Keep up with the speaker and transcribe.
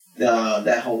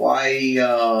that Hawaii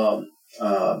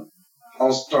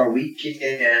All-Star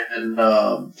Weekend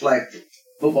flag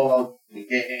football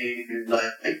game,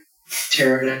 like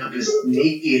tearing up his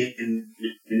knee and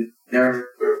never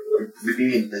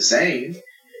being the same.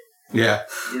 Yeah.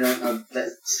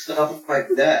 Stuff like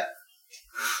that.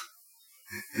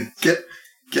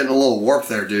 Getting a little warped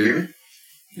there, dude.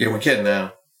 Yeah, we're kidding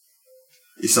now.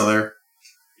 You still there?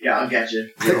 Yeah, I'll get you.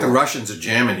 I think the Russians are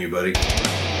jamming you, buddy.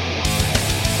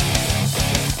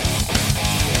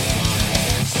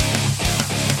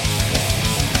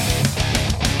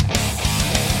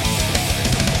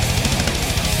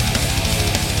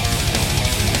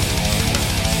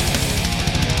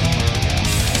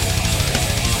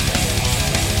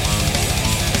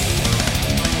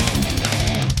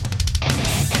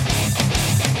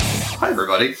 Hi,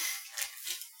 everybody.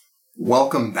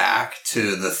 Welcome back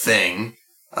to The Thing.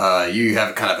 You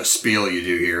have kind of a spiel you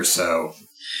do here, so...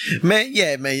 Man,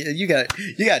 you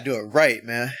gotta do it right,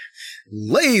 man.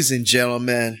 Ladies and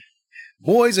gentlemen,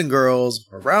 boys and girls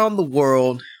around the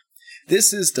world,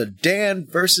 this is the Dan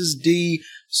vs. D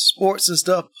Sports and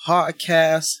Stuff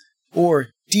podcast, or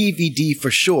DVD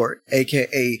for short,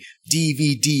 aka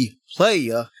DVD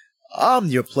player. I'm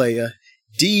your player,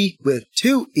 D with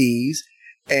 2 E's,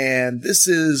 and this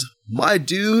is my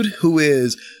dude who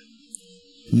is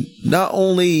not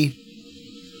only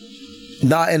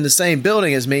not in the same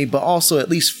building as me, but also at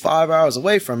least 5 hours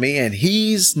away from me, and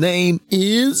his name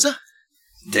is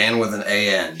Dan with an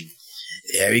A-N.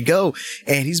 There we go.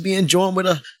 And he's being joined with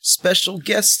a special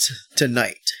guest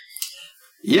tonight.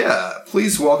 Yeah,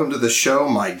 please welcome to the show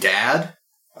my dad,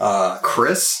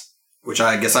 Chris, which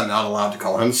I guess I'm not allowed to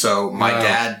call him, so my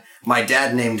dad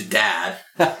named Dad.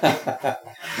 I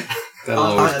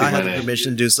have the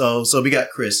permission to do so. So we got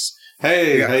Chris.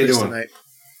 Hey, how you doing? Tonight.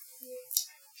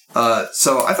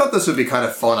 So I thought this would be kind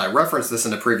of fun. I referenced this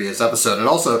in a previous episode, and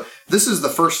also this is the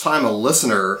first time a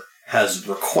listener has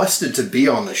requested to be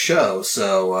on the show.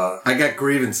 So I got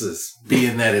grievances,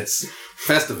 being that it's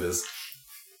Festivus.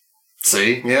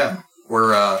 See, yeah,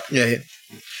 we're Yeah,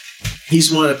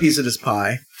 he's wanted a piece of this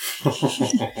pie.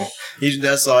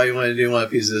 That's all he wanted to do. Want a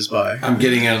piece of this pie. I'm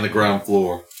getting out on the ground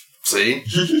floor. See,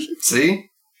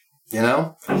 you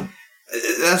know,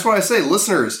 that's why I say,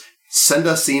 listeners, send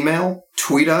us email,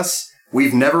 tweet us.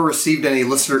 We've never received any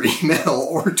listener email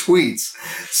or tweets.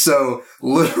 So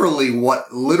literally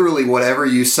whatever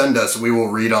you send us, we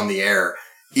will read on the air.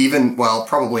 Even, well,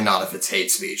 probably not if it's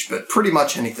hate speech, but pretty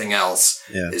much anything else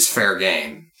is fair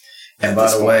game. And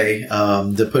by the way,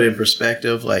 to put in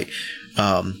perspective,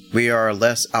 we are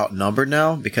less outnumbered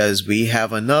now because we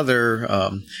have another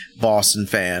Boston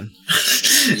fan,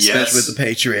 especially with the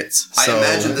Patriots. So, I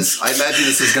imagine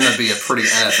this is going to be a pretty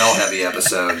NFL heavy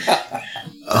episode.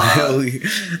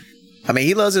 I mean,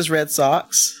 he loves his Red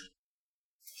Sox.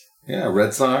 Yeah,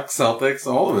 Red Sox, Celtics,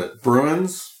 all of it.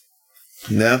 Bruins.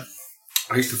 No.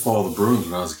 I used to follow the Bruins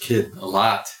when I was a kid a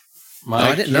lot.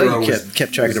 I didn't know you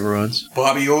kept track of the Bruins.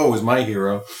 Bobby Orr was my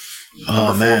hero.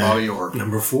 Oh, man. Bobby Orr.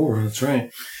 Number 4, that's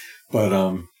right. But,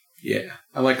 yeah,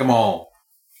 I like them all.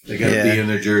 They got to be in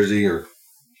their jersey or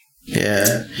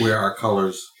wear our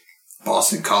colors.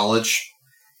 Boston College.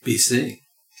 BC.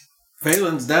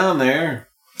 Phelan's down there.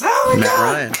 Oh, Matt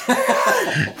Ryan.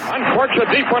 Unfortunate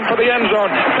deep one for the end zone.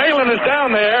 Phelan is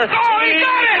down there. Oh, he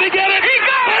got it! He got it! He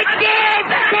got it! Touchdown!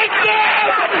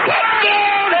 Touchdown!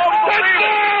 Touchdown!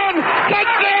 Touchdown!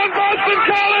 Touchdown, Boston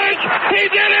College! He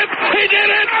did it! He did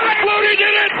it! Flutie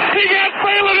did it! He got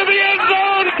Phelan in the end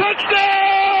zone!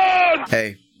 Touchdown!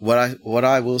 Hey, what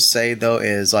I will say though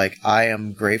is I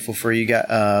am grateful for you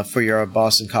guys, for your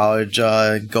Boston College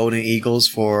Golden Eagles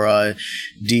for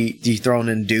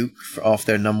dethroning Duke off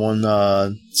their number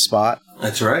 1 spot.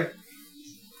 That's right.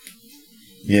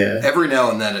 Yeah. Every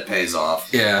now and then it pays off.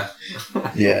 Yeah.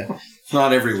 Yeah.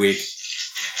 Not every week.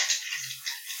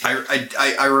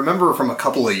 I remember from a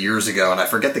couple of years ago, and I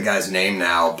forget the guy's name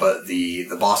now, but the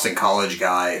Boston College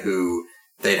guy who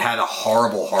they'd had a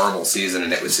horrible season,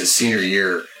 and it was his senior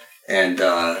year, and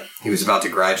he was about to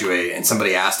graduate, and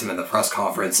somebody asked him in the press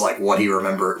conference what he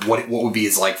remembered, what would be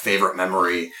his favorite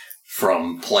memory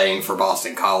from playing for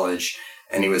Boston College,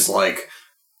 and he was like,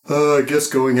 I guess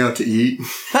going out to eat.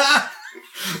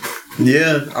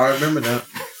 Yeah, I remember that.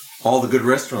 All the good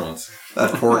restaurants.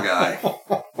 That poor guy.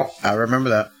 I remember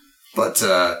that. But,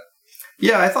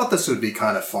 I thought this would be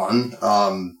kind of fun.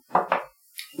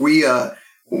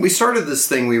 When we started this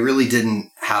thing, we really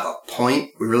didn't have a point.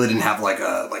 We really didn't have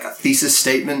a thesis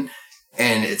statement.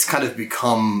 And it's kind of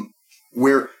become,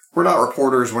 we're not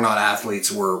reporters, we're not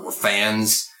athletes, we're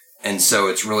fans. And so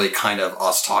it's really kind of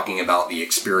us talking about the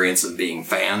experience of being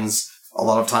fans a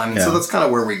lot of time. Yeah. So that's kind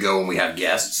of where we go when we have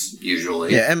guests,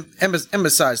 usually. Yeah, and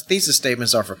besides, thesis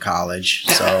statements are for college,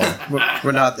 so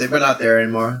we're not there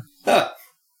anymore.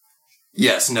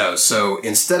 Yes, no. So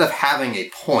instead of having a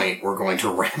point, we're going to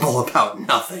ramble about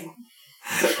nothing.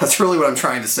 That's really what I'm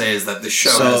trying to say, is that the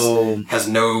show has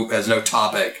no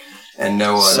topic and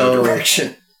no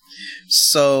direction.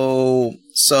 So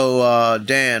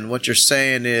Dan, what you're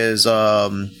saying is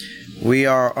we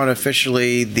are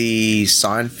unofficially the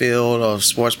Seinfeld of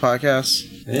sports podcasts?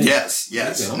 Yes.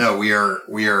 No, we are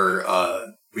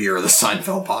the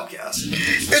Seinfeld podcast.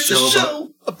 It's a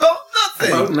show about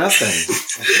nothing. About nothing.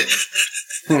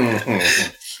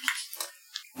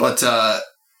 But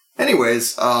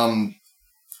anyways,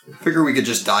 figure we could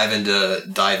just dive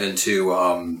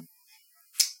into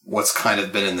what's kind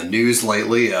of been in the news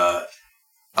lately.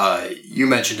 You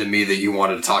mentioned to me that you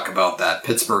wanted to talk about that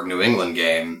Pittsburgh New England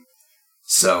game.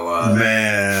 So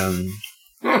man,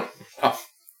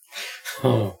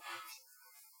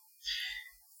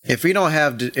 if we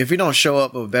don't show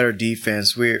up with better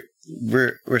defense, we're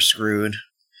screwed.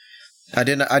 I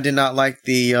did not like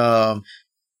the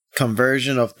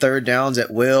conversion of third downs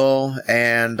at will,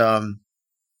 and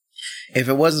if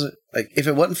it wasn't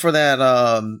for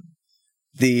that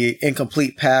the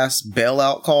incomplete pass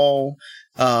bailout call,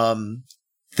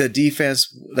 the defense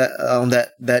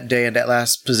that day and that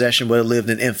last possession would have lived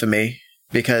in infamy,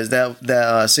 because that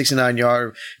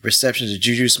 69-yard reception to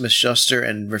Juju Smith-Schuster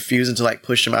and refusing to like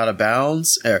push him out of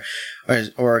bounds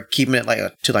or keeping it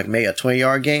to maybe a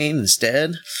 20-yard gain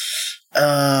instead.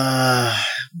 I'm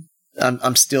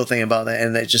still thinking about that,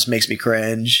 and it just makes me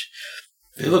cringe.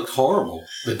 It looked horrible.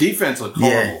 The defense looked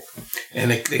horrible,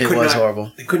 and it was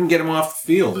horrible. They couldn't get him off the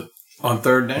field on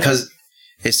third down because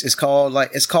it's called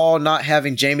not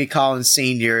having Jamie Collins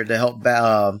Sr. to help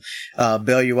bail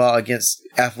you out against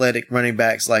athletic running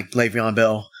backs like Le'Veon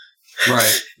Bell.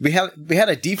 Right. We had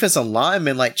a defensive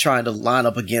lineman trying to line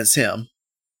up against him.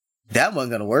 That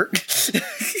wasn't gonna work.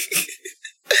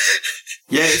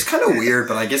 Yeah, it's kind of weird,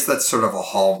 but I guess that's sort of a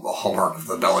hallmark of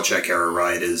the Belichick era,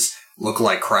 right? Is look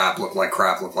like crap,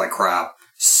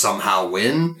 somehow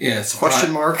win? Yeah,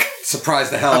 question mark. Surprise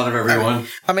the hell out of everyone.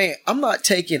 I mean, I'm not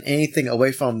taking anything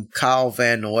away from Kyle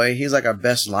Van Noy. He's our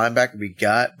best linebacker we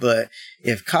got, but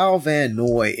if Kyle Van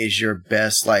Noy is your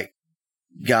best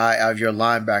guy out of your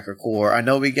linebacker core, I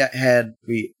know we had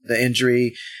the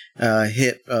injury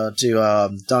hit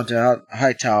to Dante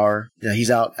Hightower.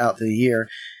 He's out the year.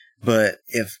 But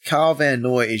if Kyle Van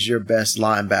Noy is your best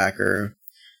linebacker,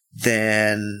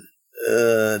 then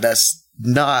that's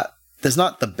not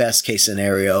the best case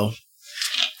scenario.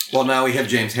 Well, now we have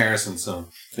James Harrison, so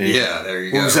yeah, there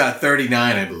you go. Who's at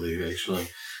 39, I believe, actually.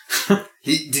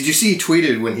 Did you see he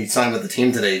tweeted when he signed with the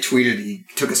team today? He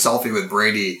took a selfie with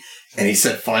Brady, and he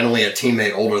said, "Finally, a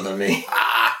teammate older than me."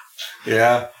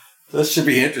 Yeah, this should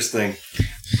be interesting.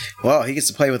 Well, he gets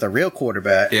to play with a real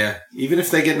quarterback. Yeah, even if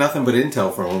they get nothing but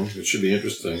intel from him, it should be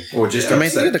interesting. Or just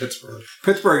upset Pittsburgh.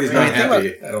 Pittsburgh is not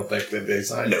happy. I don't think that they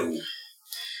signed. No.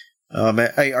 Oh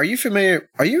man, hey, are you familiar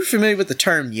with the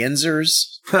term yinzers?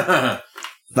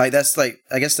 That's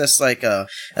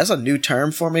a new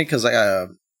term for me, because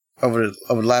over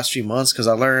the last few months, because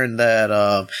I learned that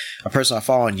a person I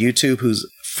follow on YouTube who's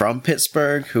from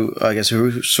Pittsburgh, who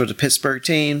roots for the Pittsburgh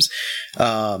teams,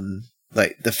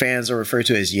 the fans are referred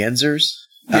to as yinzers.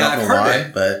 Yeah, I've heard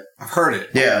it, but I've heard it.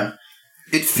 Yeah,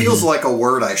 it feels like a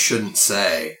word I shouldn't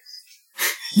say.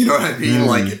 You know what I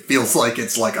mean? It feels like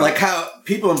it's like how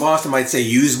people in Boston might say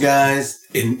 "use guys."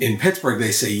 In Pittsburgh,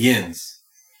 they say "yins."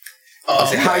 Oh,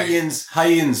 say "hi yins," "hi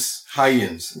yins," "hi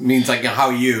yins." It means how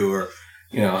you, or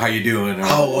how you doing? Or,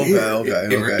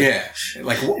 okay. Yeah,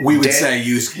 we would say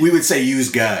 "use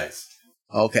guys."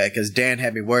 Okay, because Dan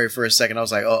had me worried for a second. I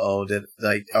was like,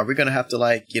 are we gonna have to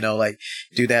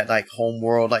do that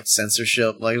homeworld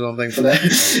censorship something for that?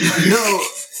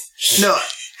 No.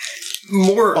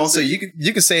 More. Also, you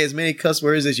can say as many cuss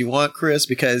words as you want, Chris,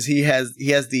 because he has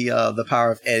the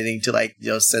power of editing to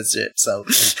censor it. So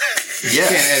yeah,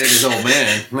 can't edit his old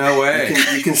man. No way.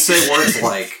 You can say words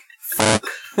like fuck.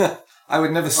 I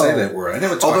would never say that word. I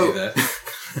never taught you that.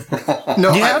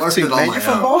 No, you have to, man. You're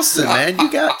from Boston, man. You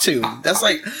got to. That's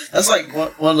like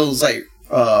one of those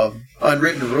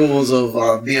unwritten rules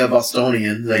of being a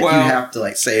Bostonian. You have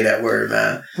to say that word,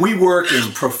 man. We work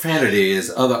in profanity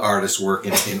as other artists work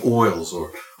in oils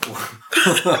or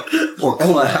clay.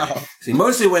 Wow. See,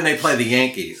 mostly when they play the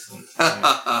Yankees.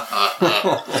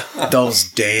 Those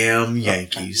damn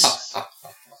Yankees.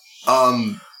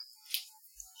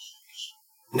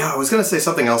 No, I was going to say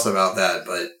something else about that,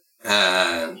 but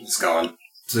it's gone.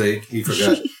 See, you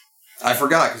forgot. I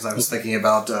forgot because I was thinking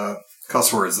about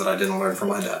Cuss words that I didn't learn from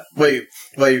my dad. Wait,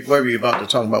 what were you about to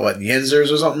talk about? What,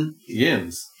 Yinzers or something?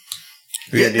 Yins.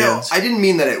 Yeah, no, I didn't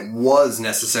mean that it was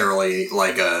necessarily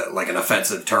like an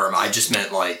offensive term. I just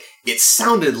meant like it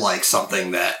sounded like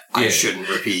something that I shouldn't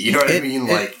repeat. You know what I mean?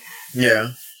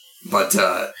 Yeah. But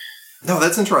no,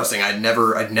 that's interesting. I'd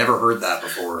never heard that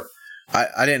before.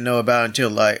 I didn't know about it until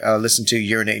like I listened to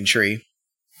Urinating Tree.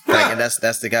 Like, and that's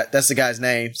the guy's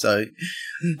name. So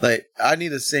like I need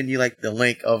to send you like the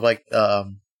link of like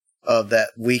of that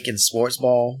week in sports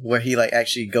ball where he like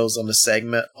actually goes on the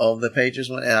segment of the Patriots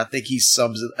one, and I think he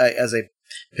sums it as a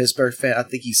Pittsburgh fan. I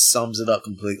think he sums it up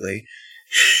completely.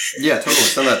 Yeah, totally.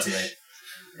 Send that to me.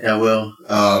 Yeah, I will.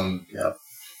 Yeah.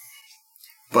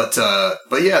 But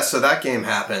yeah, so that game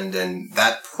happened, and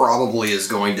that probably is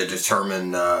going to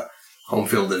determine home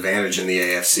field advantage in the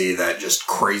AFC. That just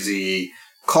crazy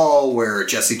call where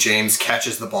Jesse James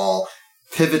catches the ball,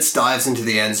 pivots, dives into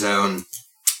the end zone,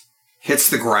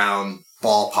 hits the ground,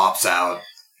 ball pops out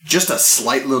just a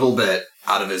slight little bit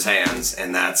out of his hands,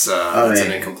 and that's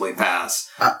an incomplete pass.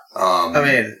 I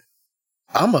mean,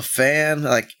 I'm a fan,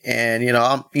 like, and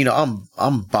I'm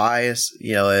biased,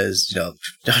 as I'm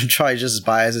probably just as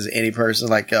biased as any person,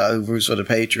 like, who roots for the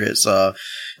Patriots,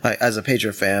 like as a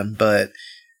Patriot fan, but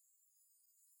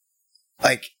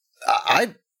like,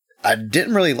 I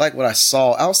didn't really like what I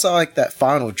saw outside like that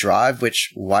final drive,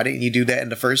 which why didn't you do that in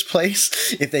the first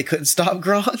place if they couldn't stop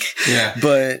Gronk? Yeah.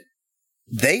 But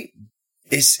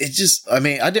it's just, I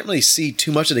mean, I didn't really see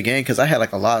too much of the game because I had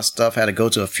like a lot of stuff, had to go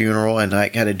to a funeral and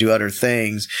like had to do other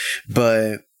things.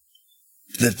 But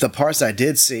the parts I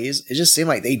did see, it just seemed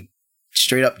like they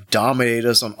straight up dominated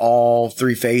us on all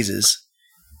three phases.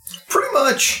 Pretty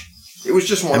much. It was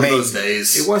just one of those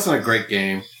days. It wasn't a great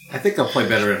game. I think they'll play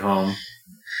better at home.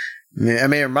 I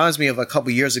mean, it reminds me of a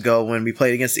couple years ago when we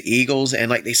played against the Eagles and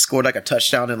like they scored like a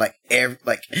touchdown in like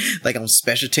like on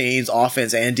special teams,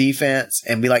 offense and defense,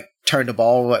 and we like turned the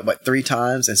ball like 3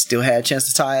 times and still had a chance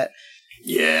to tie it.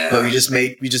 Yeah, but we just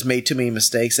made too many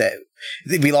mistakes. That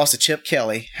we lost to Chip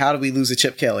Kelly. How did we lose to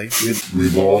Chip Kelly? We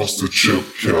lost to Chip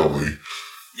Kelly.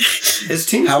 His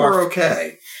teams were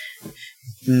okay.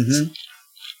 Mm-hmm.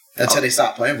 That's how they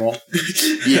stopped playing ball.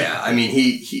 Yeah, I mean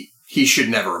he should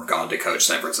never have gone to coach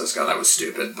San Francisco. That was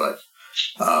stupid, but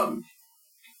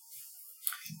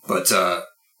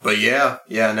yeah,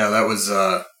 no,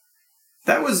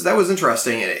 that was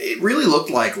interesting. It really looked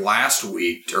like last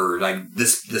week or like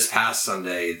this past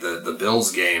Sunday, the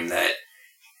Bills game, that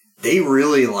they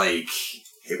really like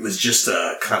it was just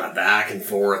a kind of back and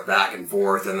forth,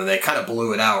 and then they kind of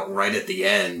blew it out right at the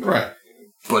end. Right.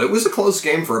 But it was a close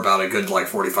game for about a good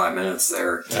 45 minutes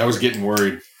there. I was getting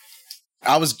worried.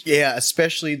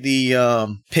 Especially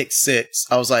the pick 6.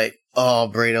 I was like, oh,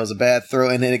 Brady, that was a bad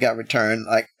throw, and then it got returned.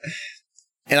 Like,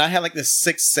 and I had like this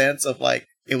sixth sense of like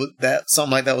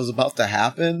something like that was about to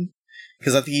happen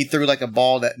because I think he threw like a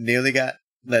ball that nearly got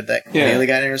nearly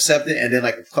got intercepted, and then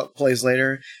like a couple plays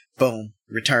later, boom,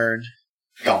 returned,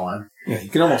 gone. Yeah, you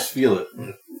can almost feel it,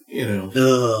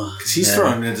 because he's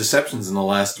throwing interceptions in the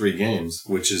last 3 games,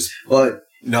 which is not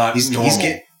normal.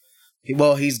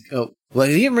 He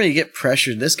didn't really get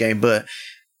pressured in this game, but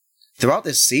throughout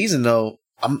this season, though,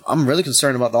 I'm really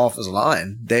concerned about the offensive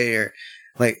line. They've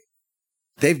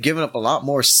given up a lot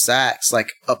more sacks,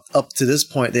 like up to this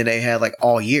point, than they had like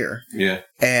all year. Yeah,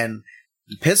 and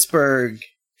Pittsburgh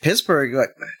like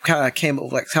kind of came up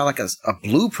with like a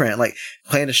blueprint, like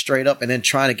playing it straight up and then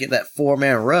trying to get that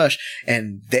 4-man rush,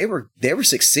 and they were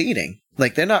succeeding.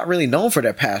 Like, they're not really known for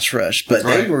their pass rush, but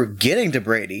they were getting to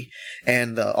Brady,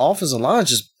 and the offensive line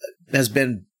just has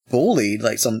been bullied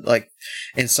in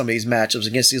some of these matchups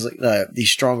against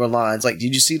these stronger lines. Like,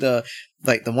 did you see the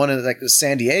one in like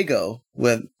San Diego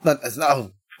when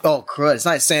crud, it's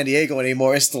not San Diego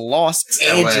anymore, it's the Los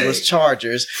Angeles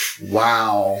Chargers.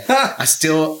 Wow.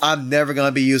 I'm never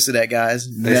gonna be used to that, guys.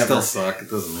 They still suck. It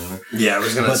doesn't matter. Yeah, I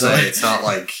was gonna say it's not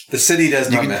like the city does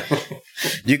not matter.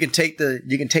 You can take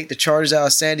the Chargers out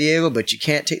of San Diego, but you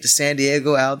can't take the San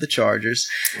Diego out of the Chargers.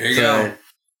 There you go.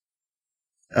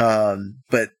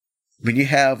 But when you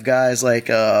have guys like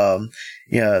the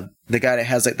guy that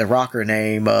has like the rocker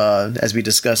name, as we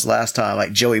discussed last time,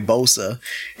 like Joey Bosa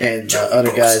and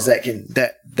other guys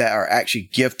that are actually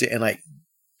gifted and like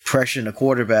pressuring the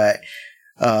quarterback.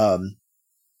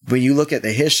 When you look at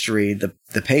the history,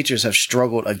 the Patriots have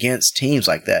struggled against teams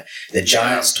like that. The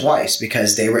Giants twice,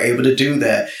 because they were able to do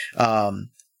that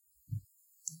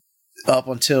up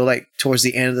until like towards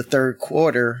the end of the third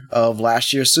quarter of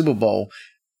last year's Super Bowl.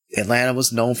 Atlanta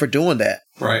was known for doing that.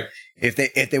 Right. If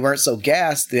they weren't so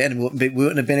gassed, then we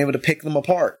wouldn't have been able to pick them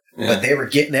apart. but they were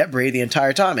getting at Brady the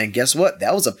entire time. And guess what?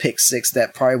 That was a pick six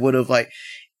that probably would have like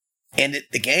ended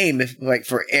the game if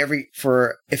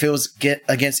it was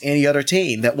against any other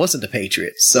team that wasn't the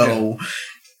Patriots. So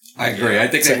I agree. I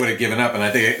think they would have given up, and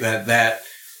I think that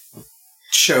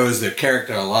shows their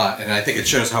character a lot, and I think it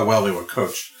shows how well they were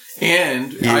coached.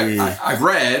 And I've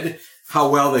read how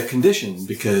well they're conditioned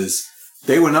because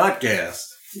they were not gassed.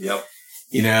 Yep.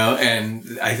 You know,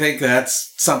 and I think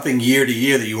that's something year to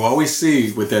year that you always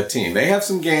see with that team. They have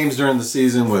some games during the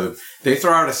season where they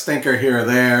throw out a stinker here or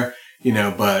there, you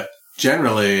know, but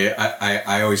generally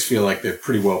I always feel like they're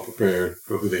pretty well prepared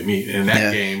for who they meet. And in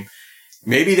that game,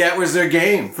 maybe that was their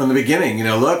game from the beginning. You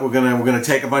know, look, we're gonna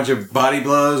take a bunch of body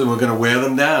blows and we're gonna wear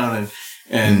them down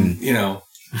and you know,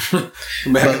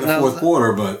 back in the fourth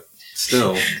quarter, but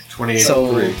still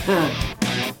 28-3.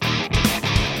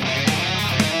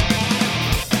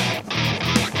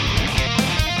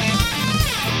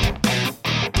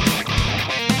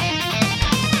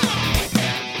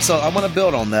 So I want to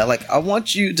build on that. Like, I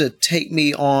want you to take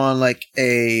me on like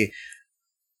a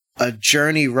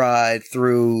journey ride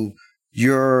through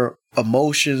your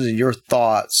emotions and your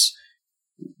thoughts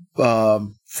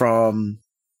from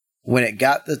when it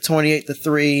got the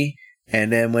 28-3,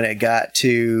 and then when it got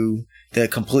to the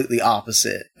completely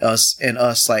opposite, us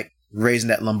like raising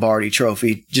that Lombardi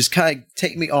trophy. Just kind of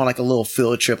take me on like a little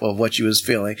field trip of what you was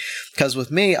feeling. Because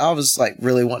with me, I was like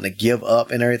really wanting to give up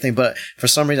and everything, but for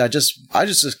some reason, I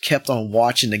just kept on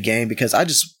watching the game because I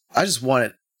just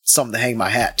wanted something to hang my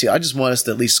hat to. I just want us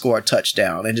to at least score a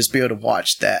touchdown and just be able to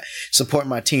watch that, support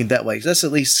my team that way. Let's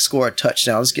at least score a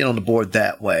touchdown. Let's get on the board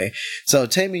that way. So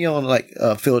take me on like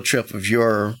a field trip of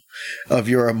your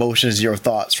emotions, your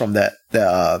thoughts from that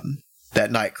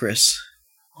night, Chris.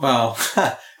 Well,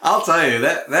 I'll tell you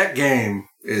that game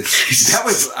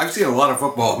I've seen a lot of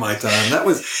football in my time. That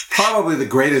was probably the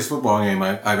greatest football game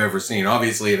I've ever seen.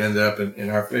 Obviously, it ended up in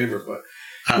our favor, but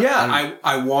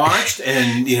I watched,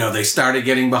 and you know they started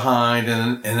getting behind,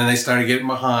 and then they started getting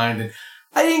behind, and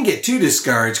I didn't get too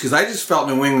discouraged because I just felt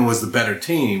New England was the better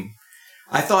team.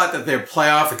 I thought that their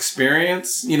playoff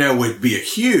experience, you know, would be a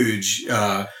huge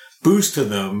boost to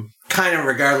them, kind of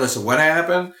regardless of what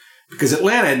happened, because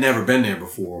Atlanta had never been there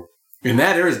before. And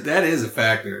that is a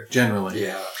factor, generally.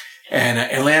 Yeah. And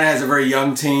Atlanta has a very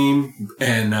young team.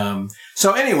 And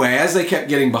so anyway, as they kept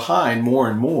getting behind more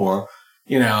and more,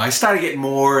 you know, I started getting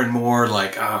more and more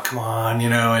like, oh, come on, you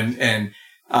know, and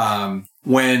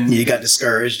when... You got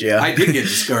discouraged, yeah. I did get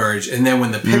discouraged. And then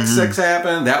when the pick six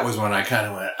happened, that was when I kind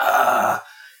of went,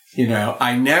 you know,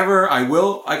 I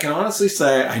can honestly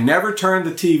say I never turned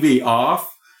the TV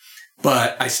off,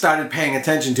 but I started paying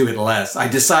attention to it less. I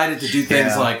decided to do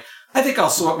things like, I think I'll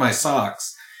sort my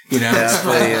socks, you know.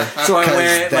 So I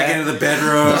went like into the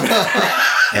bedroom.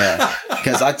 Yeah,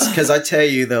 because I tell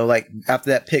you though, like after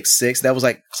that pick six, that was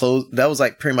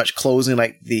like pretty much closing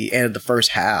like the end of the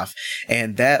first half,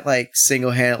 and that like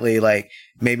single handedly like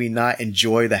made me not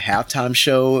enjoy the halftime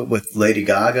show with Lady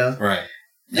Gaga. Right.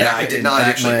 Yeah, I did not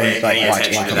actually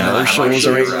watch like commercials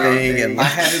or anything, and I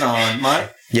had it on.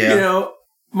 You know,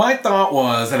 my thought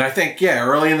was, and I think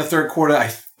early in the third quarter,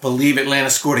 I believe Atlanta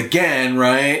scored again,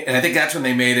 right? And I think that's when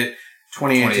they made it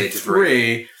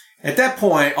 28-3. At that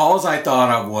point, all I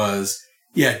thought of was,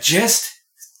 just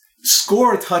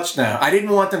score a touchdown. I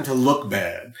didn't want them to look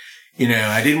bad. You know,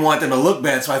 I didn't want them to look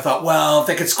bad, so I thought, well, if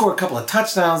they could score a couple of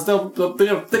touchdowns, they're going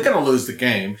to lose the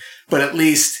game. But at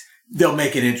least they'll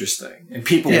make it interesting. And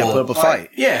people will put up a fight.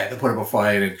 Yeah, they'll put up a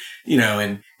fight. And, you know,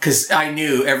 and because I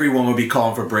knew everyone would be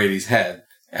calling for Brady's head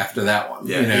after that one.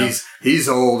 Yeah, you know? he's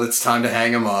old. It's time to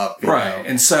hang him up. Right. You know?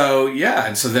 And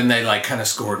so then they like kind of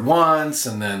scored once,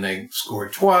 and then they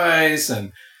scored twice,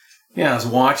 and I was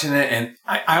watching it, and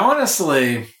I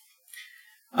honestly,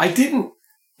 I didn't,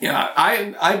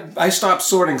 I stopped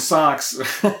sorting socks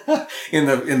in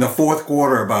the fourth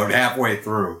quarter about halfway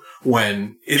through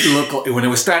when it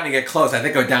was starting to get close. I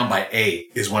think I was down by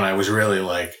 8 is when I was really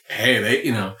like, hey, they,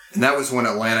 you know. And that was when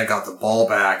Atlanta got the ball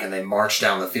back and they marched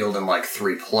down the field in like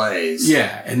 3 plays.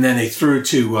 Yeah. And then they threw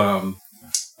to,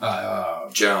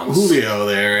 Jones. Julio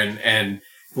there. And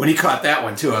when he caught that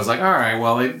one too, I was like, all right,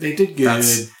 well, they did good.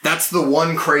 That's the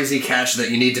one crazy catch that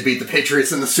you need to beat the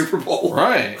Patriots in the Super Bowl.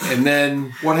 Right. And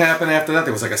then what happened after that?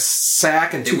 There was like a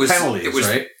sack and 2 penalties,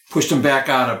 right? Pushed him back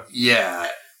out of... Yeah.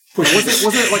 Was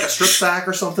it like a strip sack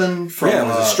or something? It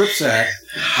was a strip sack.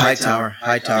 Hightower.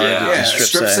 Yeah,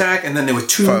 strip sack. And then there were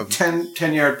 2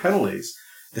 10-yard penalties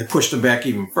that pushed him back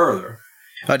even further.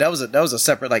 Oh, that was a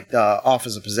separate like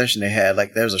offensive possession they had.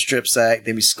 Like there was a strip sack,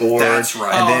 then we scored. That's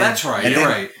right. And Oh, then- that's right. and You're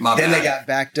then- right. My Then bad. they got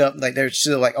backed up. Like they're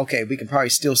still like, okay, we can probably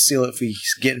still seal it if we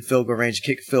get in field goal range,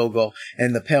 kick a field goal,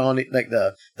 and the penalty, like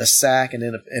the sack, and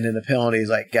then the penalties,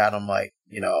 like got them like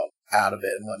out of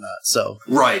it and whatnot. So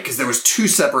Right, because there was 2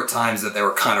 separate times that they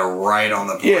were kind of right on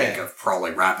the brink Yeah. of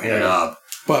probably wrapping it Yeah. up.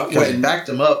 But because they when, backed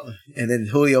them up, and then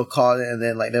Julio caught it, and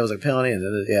then like there was a penalty, and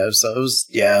then so it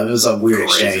was a weird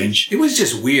Crazy. exchange. it was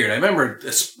just weird. I remember a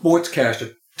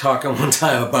sportscaster talking one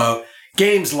time about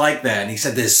games like that, and he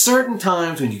said there's certain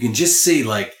times when you can just see,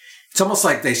 like, it's almost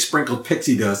like they sprinkled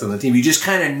pixie dust on the team. You just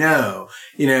kind of know,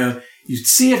 you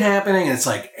see it happening, and it's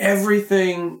like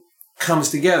everything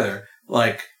comes together.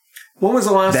 Like, when was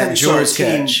the last That time you saw a George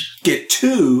team catch. get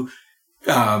 2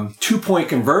 2-point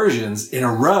conversions in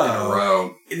a row?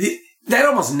 Row. That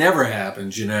almost never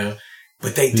happens,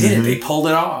 But they did it. They pulled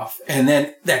it off. And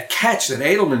then that catch that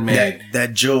Edelman made,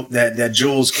 That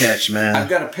Jules catch, man. I've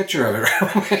got a picture of it.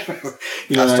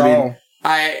 you know I what saw.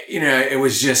 I mean? It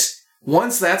was just,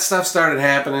 once that stuff started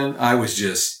happening, I was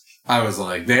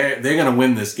like, they're going to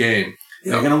win this game.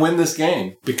 They're going to win this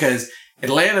game because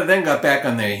Atlanta then got back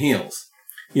on their heels.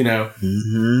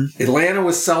 Atlanta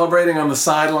was celebrating on the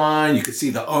sideline. You could see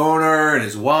the owner and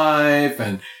his wife,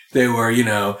 and they were,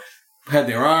 had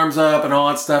their arms up and all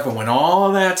that stuff. And when all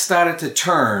of that started to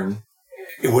turn,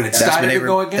 when it started to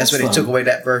go against That's when they them, took away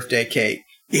that birthday cake.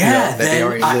 yeah, that they then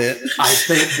already lit. I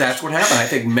think that's what happened. I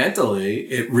think mentally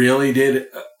it really did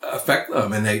affect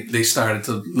them, and they started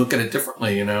to look at it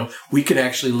differently. We could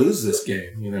actually lose this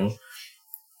game.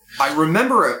 I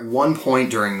remember at one point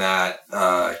during that,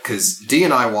 because Dee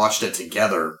and I watched it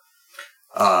together,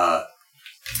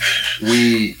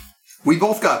 we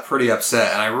both got pretty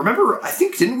upset. And I remember, I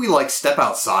think, didn't we step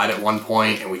outside at one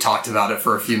point and we talked about it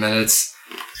for a few minutes?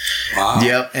 Wow.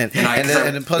 Yep, and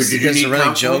then plus Did you there's need a running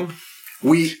counseling? joke.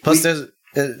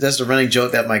 There's the running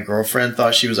joke that my girlfriend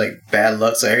thought she was like bad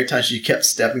luck. So every time she kept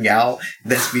stepping out,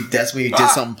 that's when you did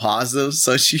something positive.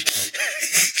 So she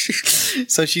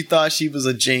thought she was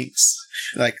a jinx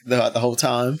like the whole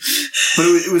time. But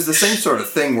it was the same sort of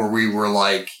thing where we were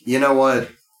like, you know what?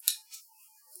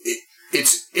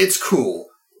 It's cool.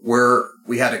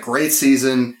 We had a great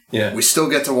season. Yeah. We still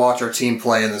get to watch our team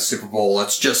play in the Super Bowl.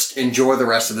 Let's just enjoy the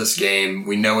rest of this game.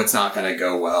 We know it's not going to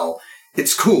go well.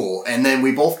 It's cool. And then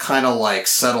we both kind of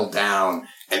settled down,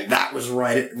 and that was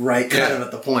right kind of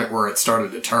at the point where it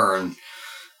started to turn.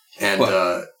 And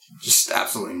just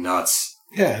absolutely nuts.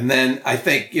 Yeah, and then I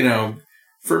think,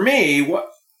 for me,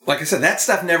 like I said, that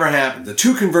stuff never happened. The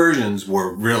 2 conversions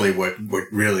were really what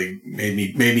really made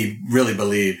me really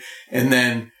believe. And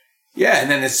then,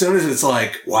 as soon as it's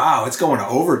like, wow, it's going to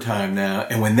overtime now.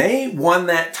 And when they won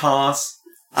that toss,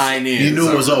 I knew. You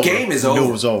knew it was over. Game is You over. knew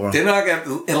it was over. They're not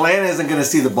Atlanta isn't going to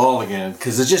see the ball again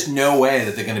because there's just no way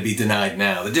that they're going to be denied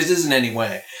now. There just isn't any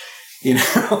way, And,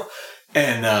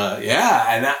 and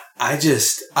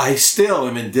I still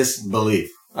am in disbelief.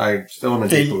 I still am in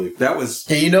disbelief. That was...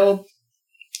 And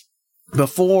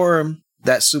before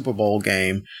that Super Bowl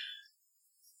game,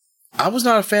 I was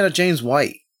not a fan of James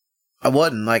White. I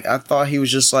wasn't. I thought he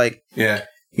was just Yeah.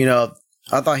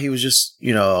 I thought he was just,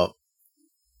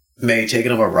 maybe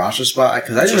taking over a roster spot.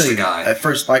 Because I Just didn't a guy. at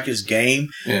first like his game.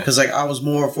 Yeah. Because, I was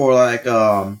more for,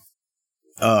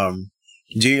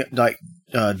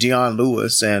 Deion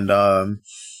Lewis and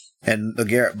the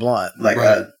Garrett Blunt.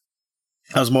 Right.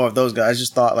 I was more of those guys. I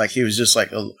just thought, he was just,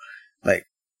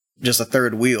 just a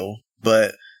third wheel.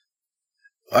 But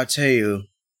I tell you,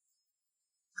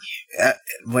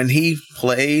 when he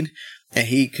played and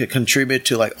he could contribute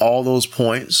to all those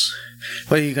points,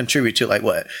 what did he contribute to?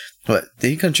 What did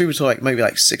he contribute to? Maybe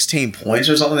 16 points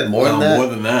or something? More than that? More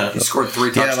than that. He scored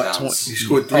 3 Yeah, touchdowns. He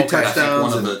scored 3 I think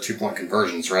touchdowns. one of the 2-point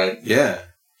conversions, right? Yeah.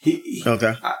 He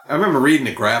Okay. I remember reading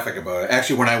a graphic about it.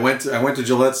 Actually, when I went to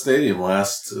Gillette Stadium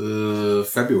last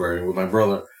February with my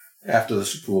brother after the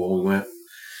Super Bowl, we went,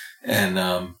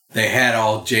 and they had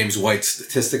all James White's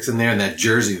statistics in there and that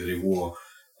jersey that he wore.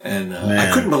 And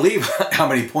I couldn't believe how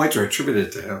many points were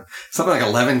attributed to him. Something like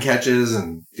 11 catches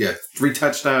and 3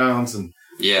 touchdowns and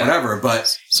whatever.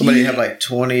 But Somebody had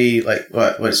 20, 6.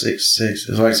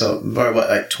 It's so,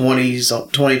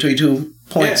 20, 22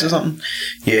 points or something.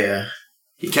 Yeah.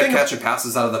 He kept catching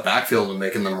passes out of the backfield and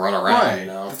making them run around.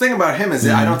 Right. The thing about him is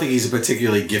that I don't think he's a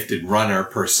particularly gifted runner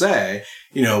per se.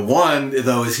 One,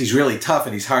 though, is he's really tough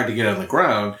and he's hard to get on the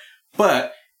ground,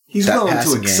 but he's willing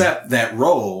to accept that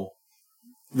role,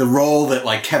 the role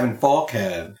that Kevin Falk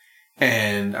had.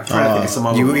 And I'm trying to think of some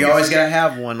other We ones. always gotta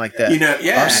have one like that. You know,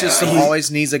 yeah. Our system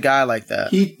always needs a guy like that.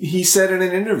 He said in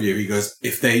an interview, he goes,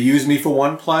 if they use me for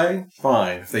one play,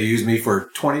 fine. If they use me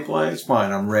for 20 plays,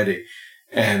 fine, I'm ready.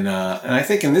 And I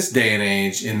think in this day and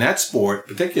age, in that sport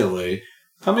particularly,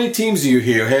 how many teams do you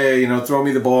hear, hey, throw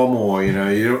me the ball more,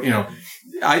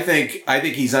 I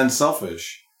think he's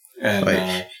unselfish. And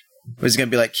Right. Was gonna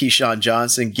be like Keyshawn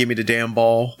Johnson, give me the damn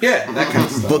ball. yeah, that kind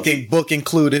of stuff. Book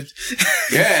included.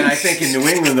 Yeah, and I think in New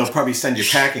England, they'll probably send you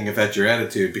packing if that's your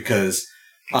attitude, because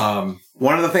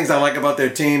one of the things I like about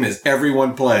their team is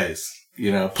everyone plays,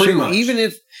 pretty much. Even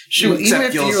if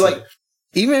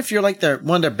you're like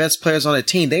one of their best players on the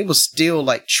team, they will still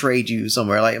like trade you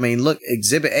somewhere. Like, I mean, look,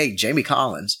 Exhibit A, Jamie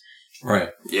Collins. Right.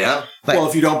 Yeah. Like, Well,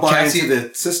 if you don't buy into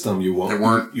the system, you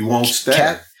won't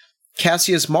stay.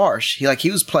 Cassius Marsh,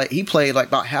 he played like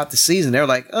about half the season. They're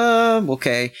like,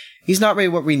 okay, he's not really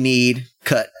what we need.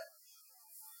 Cut.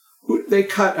 They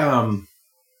cut. He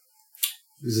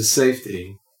was a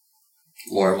safety.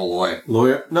 Lawyer Malloy.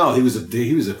 No, he was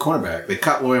a cornerback. They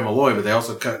cut Lawyer Malloy, but they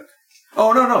also cut.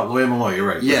 Oh no, Lawyer Malloy. You're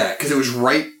right. Yeah, because it was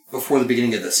right before the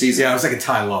beginning of the season. Yeah, I was like a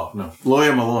Ty Law. No,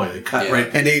 Lawyer Malloy. They cut right.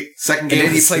 And second game. And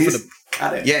then he played for the.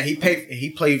 Cut it. Yeah, he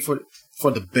played for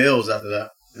the Bills after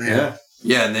that. Yeah.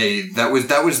 Yeah, and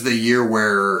that was the year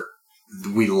where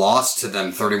we lost to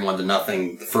them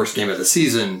 31-0 the first game of the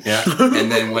season. Yeah.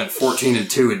 And then went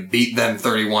 14-2 and beat them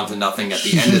 31-0 at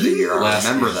the end of the year. I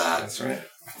remember that. That's right.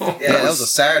 Yeah, that was a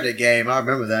Saturday game. I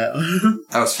remember that.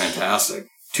 That was fantastic.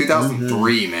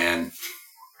 2003, man.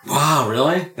 Wow,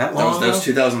 really? That long? That was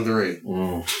 2003.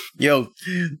 Yo,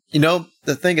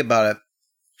 the thing about it,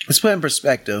 let's put it in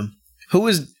perspective.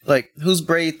 Who's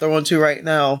Brady throwing to right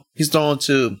now? He's throwing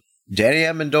to Danny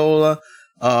Amendola,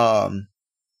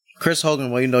 Chris Hogan,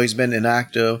 well, he's been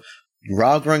inactive,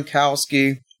 Rob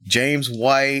Gronkowski, James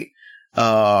White,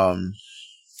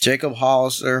 Jacob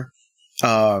Hollister,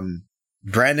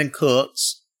 Brandon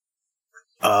Cooks,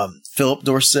 Philip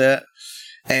Dorsett,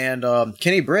 and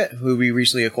Kenny Britt, who we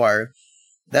recently acquired.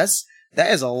 That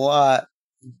is a lot.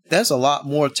 That's a lot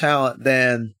more talent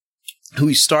than who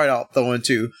he started out throwing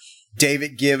to.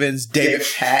 David Givens, David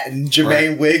Patton,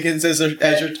 Jermaine Wiggins as our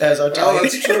tight Oh,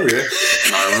 that's true. Yeah.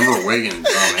 I remember Wiggins.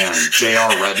 Oh man, J.R.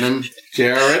 Redmond.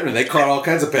 They caught all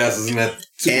kinds of passes in that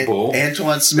Super Bowl.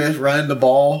 Antoine Smith running the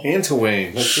ball. That's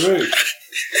right.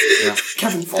 Yeah.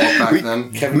 Kevin Falk back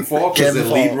then. Kevin Falk was the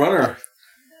lead runner.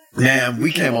 Man,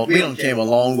 we came a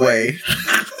long way.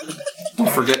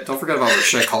 Don't forget about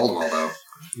Shea Caldwell though.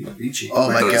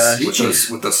 Oh my gosh!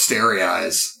 With those starry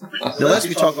eyes. The less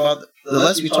we talk about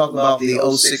the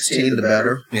 016, the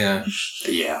better. Yeah.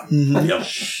 Yeah. Mm-hmm. Yep.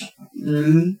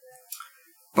 Mm-hmm.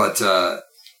 But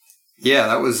yeah,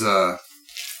 that was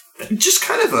just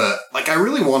kind of I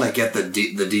really want to get the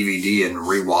DVD and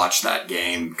rewatch that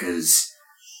game because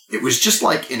it was just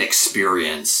like an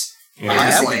experience. I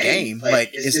have the game.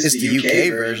 It's the UK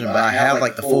version, but I have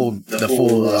the full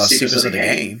sequence of the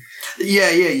game.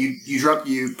 Yeah.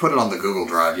 You put it on the Google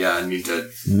Drive. Yeah, I need to.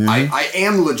 Mm-hmm. I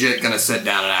am legit gonna sit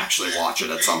down and actually watch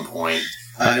it at some point.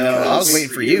 I know. I was waiting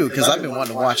for you because I've been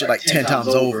wanting to watch it 10 times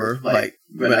over. I've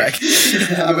been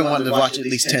wanting to watch it at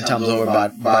least 10 times over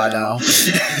by now.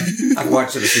 I've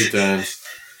watched it a few times.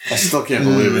 I still can't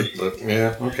believe it. But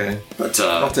yeah, okay. But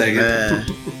I'll take it.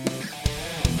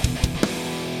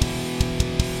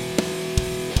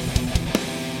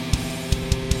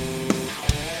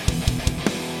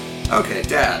 Okay,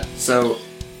 Dad. So,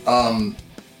 the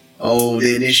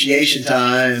initiation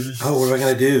time. Oh, what am I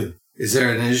gonna do? Is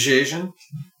there an initiation?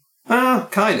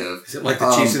 Kind of. Is it like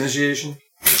the Chiefs initiation?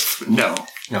 No.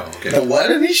 No, okay. The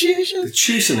what initiation? The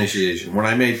Chiefs initiation. When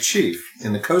I made Chief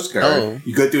in the Coast Guard,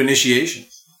 you go through initiation.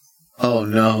 Oh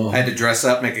no! I had to dress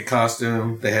up, make a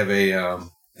costume. They have a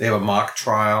mock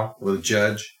trial with a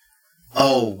judge.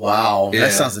 Oh wow, yeah.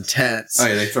 That sounds intense. Oh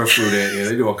yeah, they throw food at you.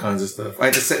 They do all kinds of stuff. I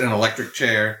had to sit in an electric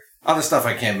chair. Other stuff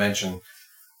I can't mention.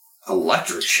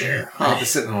 Electric chair. I had to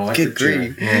sit in an electric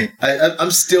chair. Yeah.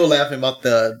 I'm still laughing about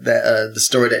the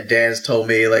story that Dan's told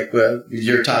me,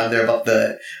 your time there about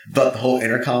the whole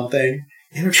intercom thing.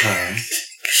 Intercom.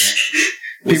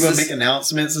 People make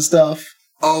announcements and stuff.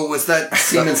 Oh, was that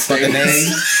Seaman Staples?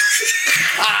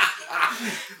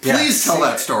 Please tell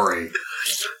that story.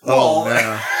 Oh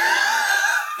no.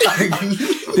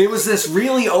 There was this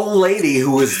really old lady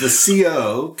who was the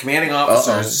CO, commanding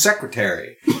officer's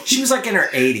secretary. She was in her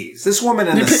 80s. This woman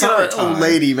in the summertime. Old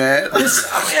lady, man.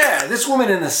 This woman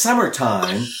in the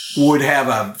summertime would have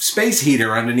a space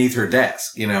heater underneath her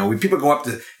desk. When people go up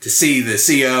to see the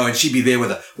CO, and she'd be there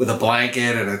with a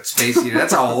blanket and a space heater.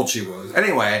 That's how old she was.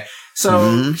 Anyway,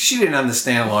 So she didn't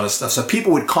understand a lot of stuff. So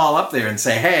people would call up there and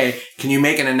say, hey, can you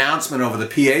make an announcement over the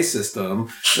PA system?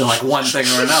 And like one thing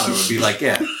or another. It would be like,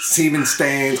 yeah, semen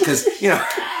stains. Because, you know,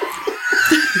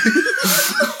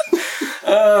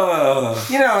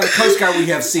 in the Coast Guard, we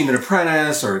have seaman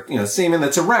apprentice or, you know, seaman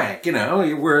that's a rank, you know,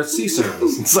 we're a sea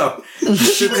service. And so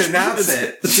she would announce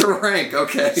it. It's a rank,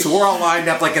 okay. So we're all lined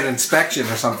up like an inspection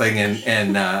or something,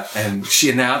 and she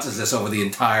announces this over the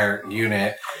entire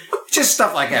unit. Just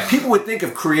stuff like that. People would think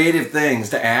of creative things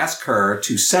to ask her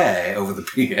to say over the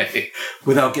PA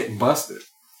without getting busted.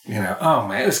 You know, oh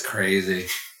man, it was crazy.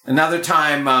 Another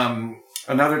time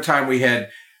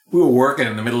we were working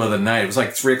in the middle of the night. It was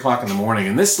like 3:00 in the morning,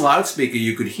 and this loudspeaker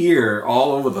you could hear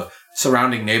all over the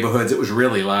surrounding neighborhoods. It was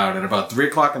really loud. And about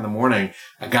 3:00 in the morning,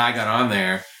 a guy got on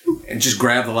there and just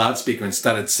grabbed the loudspeaker and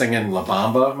started singing La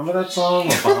Bamba. Remember that song,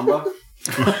 La Bamba?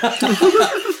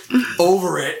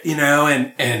 Over it, you know,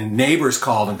 and neighbors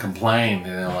called and complained.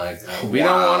 And they're like, we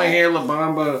don't want to hear La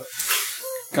Bamba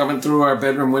coming through our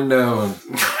bedroom window. And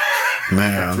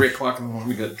Man. 3:00 in the morning,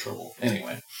 we got in trouble.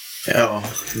 Anyway. Oh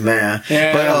man!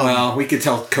 Yeah, but, well, we could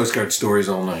tell Coast Guard stories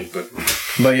all night, but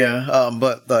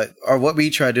or what we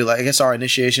try to do, like I guess our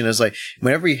initiation is like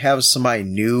whenever we have somebody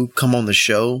new come on the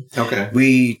show, okay,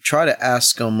 we try to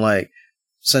ask them like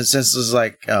since this is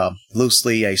like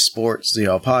loosely a sports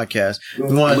podcast,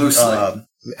 we want to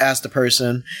ask the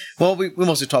person. Well, we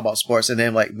mostly talk about sports, and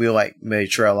then like we'll like maybe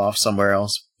trail off somewhere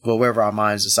else, well wherever our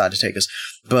minds decide to take us.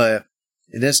 But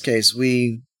in this case,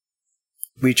 we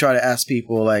try to ask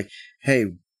people like, hey,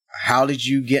 how did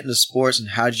you get into sports and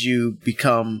how did you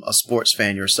become a sports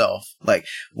fan yourself? Like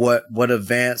what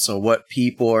events or what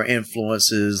people or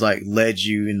influences like led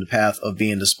you in the path of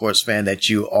being the sports fan that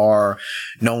you are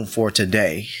known for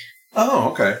today?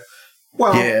 Oh, okay.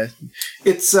 Well, yeah,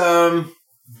 it's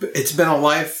been a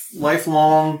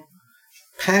lifelong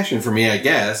passion for me, I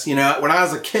guess. You know, when I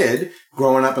was a kid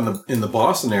growing up in the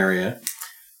Boston area,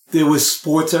 there was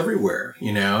sports everywhere,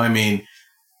 you know? I mean,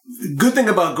 the good thing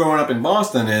about growing up in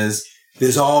Boston is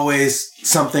there's always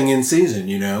something in season,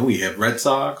 you know. We have Red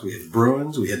Sox, we had the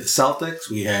Bruins, we had the Celtics,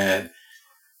 we had,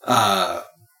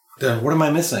 what am I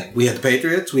missing? We had the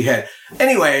Patriots,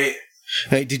 anyway.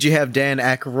 Hey, did you have Dan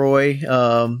Aykroyd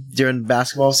during the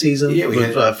basketball season? Yeah, we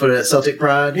had for the Celtic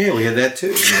Pride. Yeah, we had that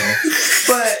too. You know?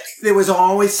 But there was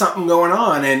always something going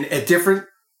on, and at different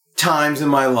times in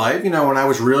my life, you know, when I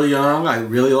was really young, I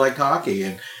really liked hockey,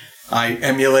 and I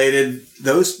emulated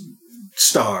those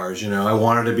stars, you know. I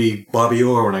wanted to be Bobby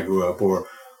Orr when I grew up, or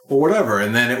whatever.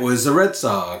 And then it was the Red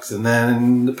Sox, and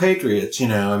then the Patriots, you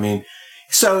know. I mean,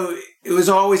 so it was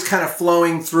always kind of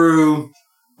flowing through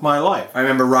my life. I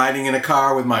remember riding in a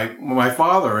car with my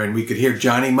father, and we could hear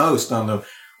Johnny Most on the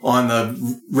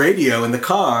radio in the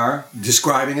car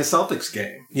describing a Celtics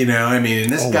game. You know, I mean,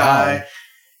 and this guy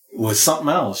was something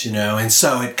else, you know. And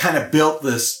so it kind of built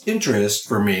this interest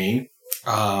for me.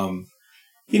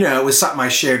 You know, it was something I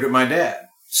shared with my dad.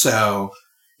 So,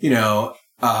 you know,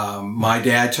 my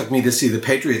dad took me to see the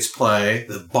Patriots play,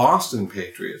 the Boston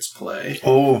Patriots play.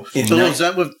 Oh,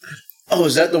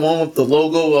 is that the one with the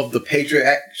logo of the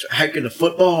Patriot hiking the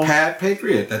football? Pat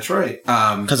Patriot, that's right.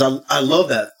 Because I love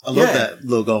that. I love that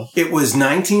logo. It was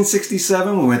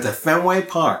 1967. We went to Fenway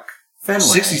Park. Fenway.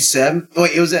 67?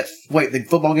 Wait, the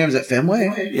football game was at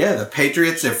Fenway? Yeah, the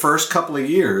Patriots, their first couple of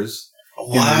years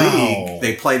in the league,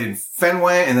 they played in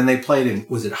Fenway, and then they played in,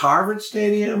 was it Harvard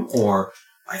Stadium or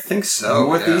I think so,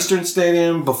 Northeastern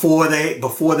Stadium before they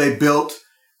built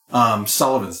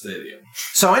Sullivan Stadium.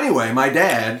 So anyway, my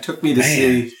dad took me to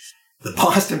see the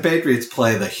Boston Patriots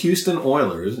play the Houston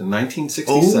Oilers in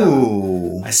 1967.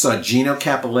 Ooh. I saw Gino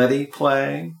Cappelletti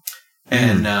play,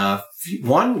 and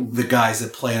one of the guys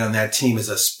that played on that team is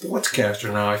a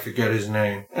sportscaster now. I forget his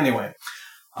name. Anyway,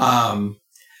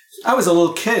 I was a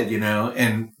little kid, you know,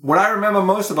 and what I remember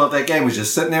most about that game was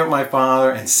just sitting there with my father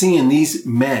and seeing these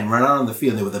men run out on the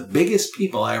field. They were the biggest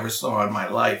people I ever saw in my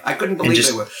life. I couldn't believe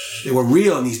they were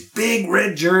real in these big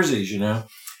red jerseys, you know.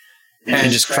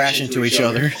 And just crash into each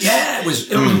other. Yeah, it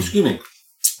was excuse me.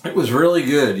 It was really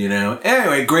good, you know.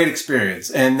 Anyway, great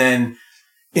experience. And then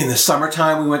in the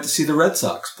summertime, we went to see the Red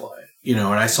Sox play, you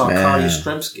know, and I saw Carl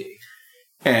Yastrzemski.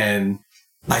 And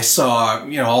I saw,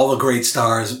 you know, all the great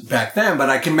stars back then, but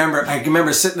I can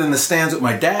remember sitting in the stands with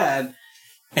my dad,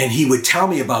 and he would tell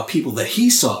me about people that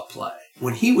he saw play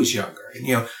when he was younger. And,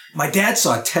 you know, my dad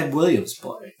saw Ted Williams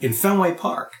play in Fenway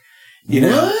Park. You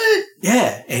know? What?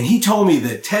 Yeah. And he told me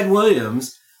that Ted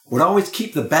Williams would always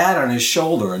keep the bat on his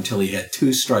shoulder until he had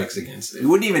 2 strikes against it. He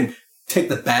wouldn't even take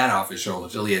the bat off his shoulder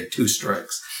until he had 2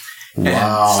 strikes. And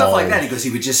stuff like that. He goes,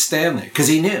 he would just stand there because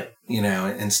he knew, you know,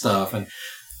 and stuff. And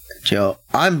Yo,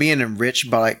 I'm being enriched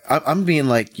by like I'm being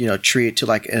like, you know, treated to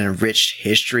like an enriched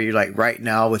history like right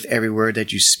now with every word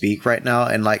that you speak right now,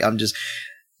 and like I'm just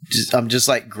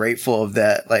like grateful of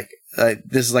that. Like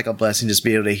this is like a blessing just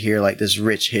be able to hear like this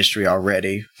rich history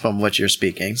already from what you're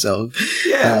speaking. So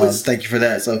thank you for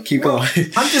that. So keep going.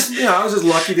 I'm just, you know, I was just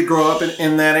lucky to grow up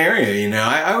in that area. You know,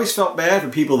 I always felt bad for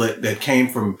people that came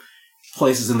from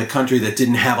places in the country that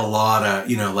didn't have a lot of,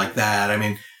 you know, like that. I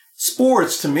mean,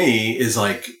 sports to me is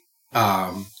like,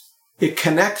 it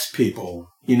connects people,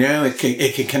 you know, it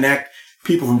can connect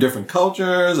people from different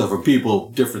cultures or from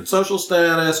people, different social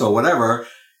status or whatever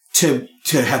to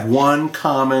have one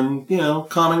common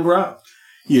ground.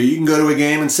 You can go to a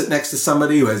game and sit next to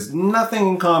somebody who has nothing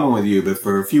in common with you, but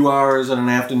for a few hours in an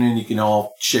afternoon, you can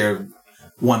all share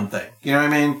one thing. You know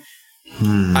what I mean?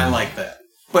 I like that.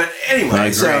 But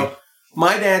anyway, so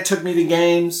my dad took me to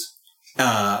games,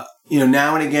 you know,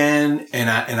 now and again, and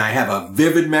I have a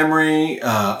vivid memory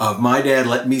of my dad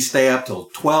letting me stay up till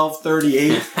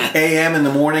 12:38 a.m. in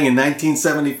the morning in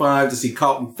 1975 to see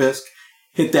Carlton Fisk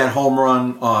hit that home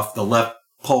run off the left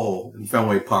pole in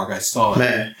Fenway Park. I saw it.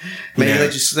 Man, he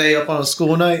let you stay up on a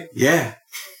school night? Yeah.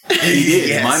 He did.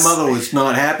 Yes. My mother was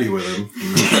not happy with him.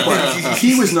 But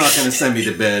he was not going to send me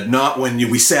to bed, not when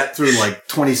we sat through like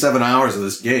 27 hours of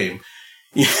this game.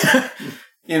 You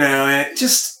know, and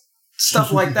just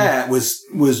stuff like that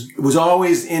was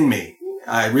always in me.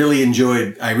 I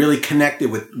really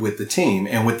connected with the team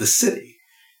and with the city.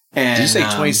 And, did you say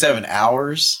 27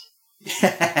 hours?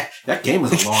 That game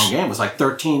was a long game. It was like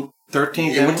 13.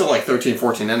 It went to like 13,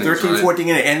 14 innings. 13, 14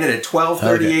 innings. It ended at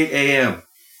 12:38 a.m.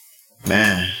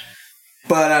 Man.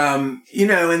 But, you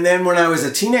know, and then when I was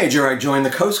a teenager, I joined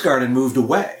the Coast Guard and moved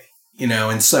away, you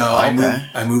know, and so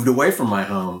I moved away from my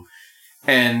home.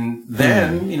 And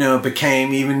then, you know, it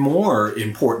became even more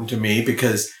important to me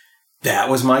because that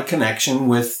was my connection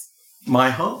with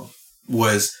my home.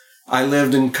 I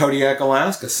lived in Kodiak,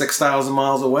 Alaska, 6,000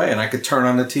 miles away, and I could turn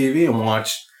on the TV and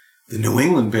watch the New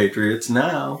England Patriots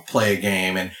now play a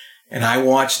game. And I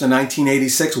watched the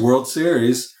 1986 World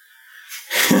Series,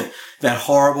 that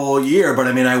horrible year. But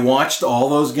I mean, I watched all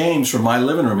those games from my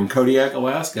living room in Kodiak,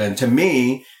 Alaska. And to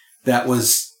me, that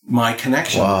was my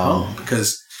connection with home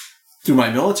because through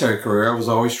my military career, I was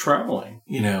always traveling,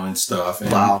 you know, and stuff.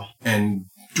 And, and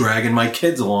dragging my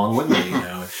kids along with me, you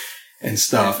know, and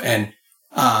stuff. And,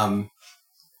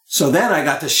 so then I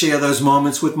got to share those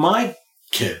moments with my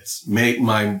kids,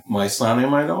 my son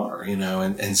and my daughter, you know,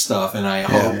 and stuff. And I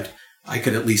hoped I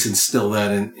could at least instill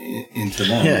that into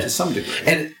them to some degree.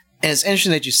 And it's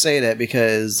interesting that you say that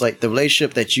because like the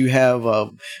relationship that you have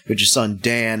with your son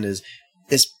Dan is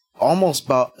almost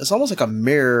like a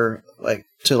mirror like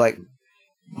to like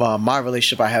my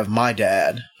relationship I have with my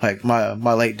dad, like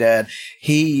my late dad.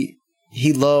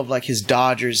 He loved like his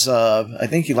Dodgers. I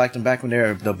think he liked them back when they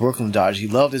were the Brooklyn Dodgers. He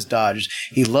loved his Dodgers.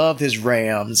 He loved his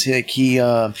Rams. He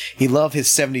loved his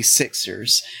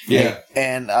 76ers. Yeah.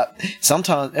 And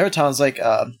there were times like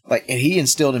and he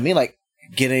instilled in me like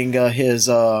getting his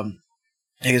I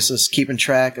guess just keeping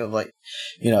track of like,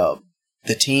 you know,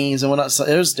 the teams and whatnot. So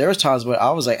there was times where I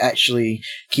was like actually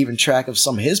keeping track of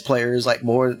some of his players like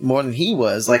more than he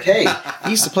was. Like, hey,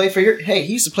 he used to play for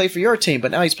your team,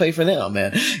 but now he's playing for them,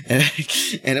 man.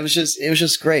 And it was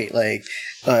just great. Like,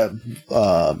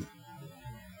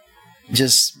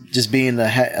 just being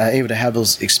able to have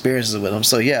those experiences with him.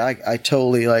 So yeah, I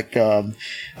totally like can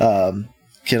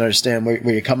understand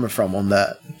where you're coming from on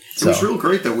that. It was real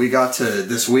great that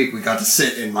this week we got to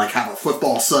sit and like have a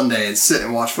football Sunday and sit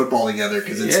and watch football together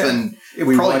because it's been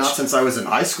probably not since I was in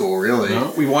high school, really.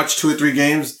 We watched 2 or 3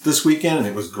 games this weekend and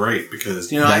it was great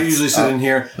because, you know, I usually sit in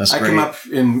here. I come up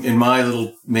in my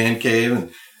little man cave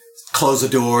and close the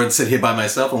door and sit here by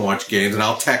myself and watch games and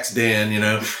I'll text Dan, you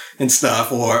know, and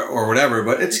stuff or whatever,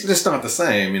 but it's just not the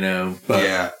same, you know.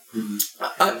 But,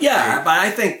 but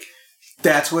I think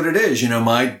that's what it is. You know,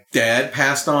 my dad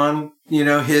passed on, you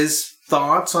know, his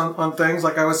thoughts on things,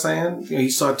 like I was saying. You know, he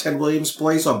saw Ted Williams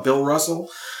play, saw Bill Russell.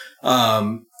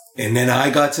 And then I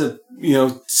got to, you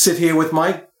know, sit here with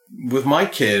my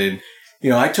kid. And, you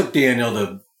know, I took Daniel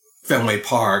to Fenway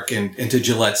Park and to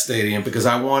Gillette Stadium because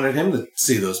I wanted him to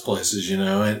see those places, you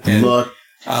know. And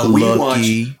we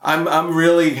watched. I'm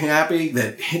really happy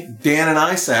that Dan and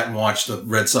I sat and watched the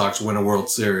Red Sox win a World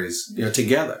Series, you know,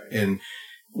 together. And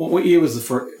what year was the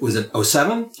first? Was it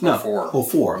 07? No,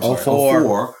 04.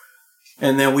 04.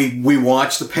 And then we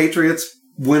watched the Patriots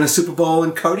win a Super Bowl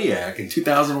in Kodiak in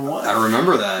 2001. I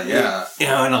remember that, yeah. You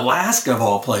know, in Alaska of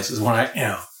all places.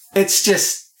 It's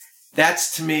just,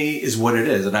 that's to me is what it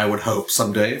is. And I would hope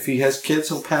someday if he has kids,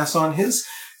 he'll pass on his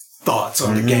thoughts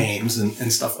on the games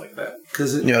and stuff like that.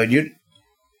 Because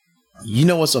you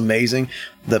know what's amazing?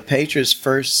 The Patriots'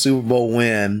 first Super Bowl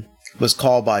win was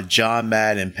called by John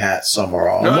Madden and Pat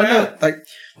Summerall.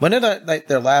 When did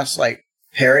their last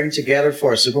pairing together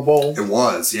for a Super Bowl? It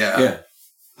was, yeah. Yeah.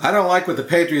 I don't like what the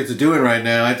Patriots are doing right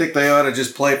now. I think they ought to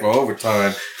just play for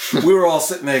overtime. We were all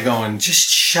sitting there going, just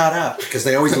shut up, because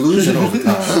they always lose in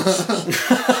overtime.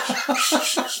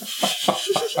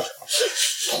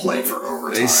 Play for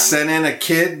overtime. They sent in a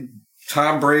kid,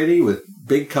 Tom Brady, with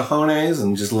big cojones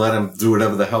and just let him do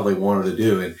whatever the hell they wanted to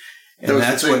do. And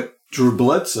that's what Drew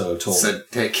Bledsoe told him. Said,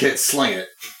 hey, kid, sling it.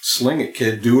 Sling it,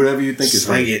 kid. Do whatever you think is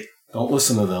right. Sling it. Don't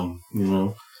listen to them, you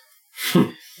know.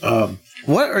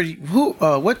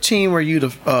 What team are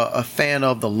you a fan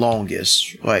of the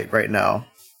longest right now?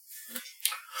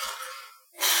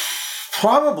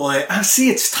 Probably. See,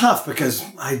 it's tough because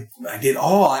I did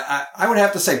all. I would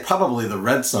have to say probably the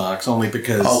Red Sox, only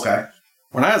because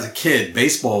when I was a kid,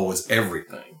 baseball was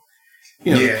everything.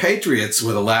 You know, the Patriots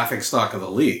were the laughingstock of the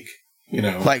league. You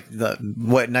know,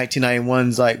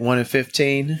 1991's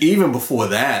 1-15. Even before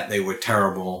that, they were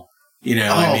terrible. You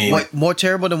know, I mean, what, more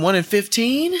terrible than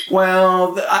 1-15?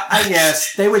 Well, I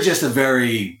guess they were just a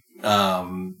very. I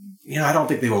don't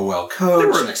think they were well coached. They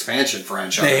were an expansion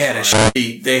franchise. They had a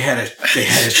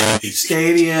shitty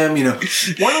stadium. You know,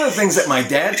 one of the things that my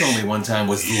dad told me one time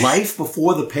was life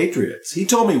before the Patriots. He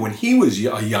told me when he was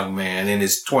a young man in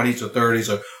his 20s or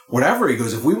 30s or whatever, he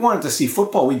goes, if we wanted to see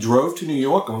football, we drove to New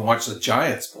York and we watched the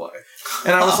Giants play.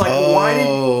 And I was like, well, why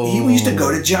didn't we used to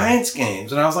go to Giants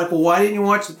games? And I was like, well, why didn't you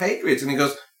watch the Patriots? And he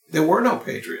goes, there were no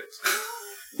Patriots.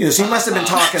 You know, so he must have been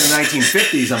talking the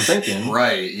 1950s, I'm thinking.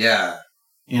 Right, yeah.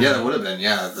 Yeah, that would have been,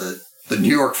 the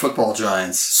New York Football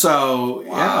Giants. So,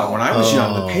 when I was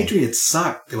young, the Patriots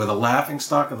sucked. They were the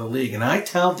laughingstock of the league. And I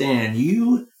tell Dan,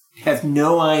 you have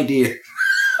no idea.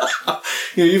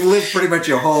 You've lived pretty much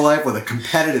your whole life with a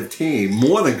competitive team,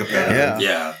 more than competitive.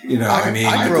 Yeah. You know,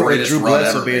 I grew up with Drew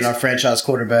Bledsoe being our franchise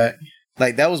quarterback.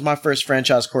 That was my first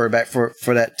franchise quarterback for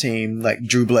that team,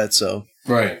 Drew Bledsoe.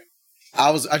 Right. I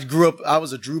was a Drew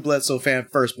Bledsoe fan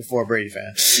first before a Brady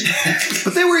fan.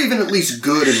 But they were even at least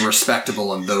good and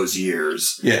respectable in those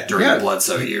years. Yeah. During the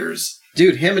Bledsoe years.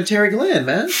 Dude, him and Terry Glenn,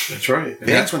 man. That's right. And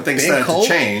that's when things started to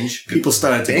change. People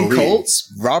started to believe. Ben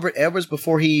Colts, Robert Edwards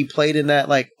before he played in that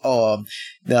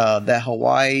that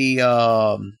Hawaii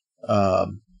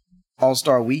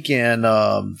All-Star Weekend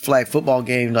flag football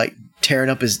game, tearing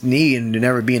up his knee and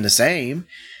never being the same.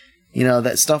 You know,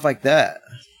 that stuff like that.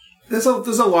 There's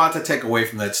a lot to take away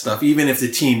from that stuff, even if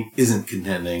the team isn't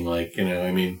contending. I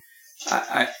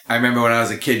remember when I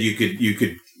was a kid, you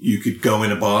could go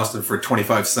into Boston for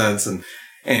 25 cents and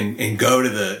go to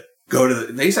the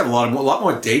they used to have a lot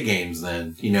more day games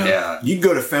then, you know. Yeah. You'd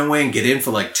go to Fenway and get in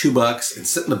for $2 and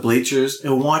sit in the bleachers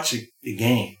and watch the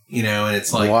game, you know, and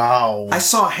it's wow. I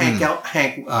saw Hank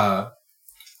Aaron.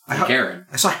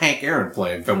 I saw Hank Aaron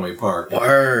play in Fenway Park.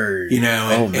 Word. You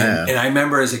know, and I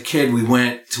remember as a kid we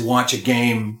went to watch a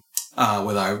game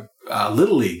with our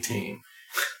Little League team.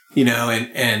 You know,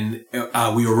 and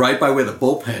we were right by where the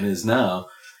bullpen is now.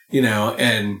 You know,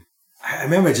 and I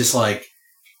remember just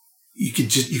you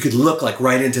could look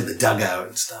right into the dugout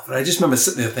and stuff. And I just remember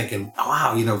sitting there thinking,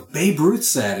 wow, you know, Babe Ruth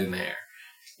sat in there.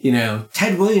 You know,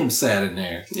 Ted Williams sat in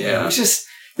there. Yeah. You know, it was just.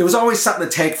 There was always something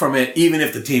to take from it, even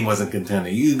if the team wasn't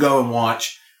contending. You could go and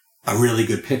watch a really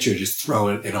good pitcher just throw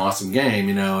an awesome game,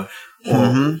 you know,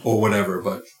 or whatever.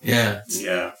 But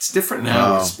it's different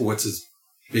now. Wow. Sports is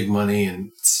big money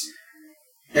and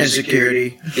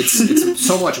security.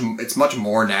 It's much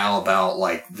more now about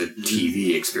the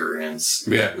TV experience.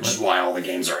 Yeah, which is why all the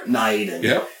games are at night and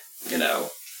you know,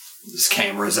 there's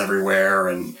cameras everywhere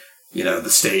and you know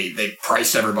they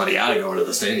priced everybody out of going to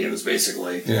the stadiums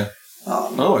basically. Yeah.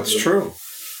 It's true.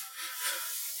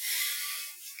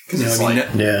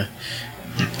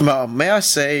 May I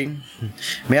say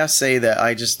that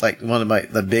I just one of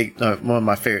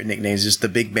my favorite nicknames is the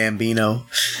Big Bambino.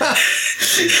 I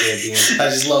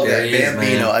just love that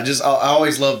Bambino. I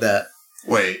always love that.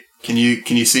 Wait, can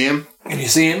you see him? Can you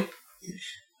see him?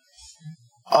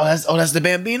 Oh, that's the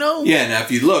Bambino? Yeah. Now, if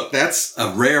you look, that's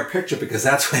a rare picture because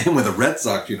that's him with a Red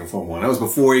Sox uniform on. That was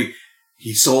before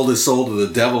he sold his soul to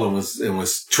the devil and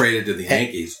was traded to the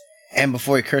Yankees. And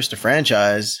before he cursed the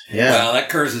franchise. Yeah. Well, that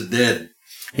curse is dead.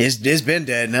 It's been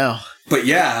dead now. But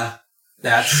yeah,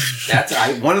 that's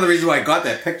one of the reasons why I got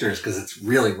that picture is because it's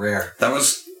really rare. That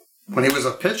was when he was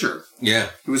a pitcher. Yeah.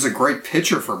 He was a great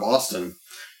pitcher for Boston.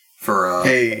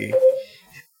 Hey.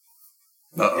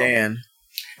 Uh-oh. Dan.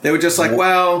 They were just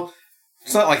well,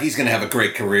 It's not like he's going to have a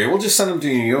great career. We'll just send him to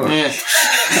New York.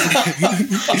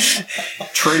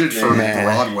 Traded for Man.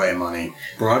 Broadway money.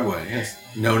 Broadway, yes.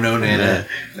 No, Nana.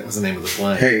 That was the name of the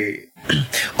play. Hey.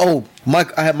 Oh,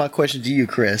 Mike, I have my question to you,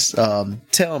 Chris.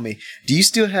 Tell me, do you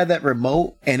still have that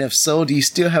remote? And if so, do you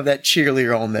still have that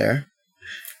cheerleader on there?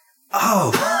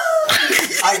 Oh.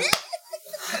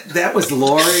 That was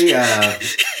Lori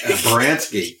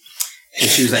Baranski. And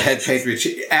she was a head Patriot.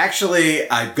 Actually,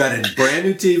 I've got a brand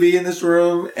new TV in this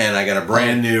room, and I got a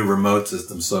brand new remote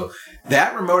system. So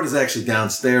that remote is actually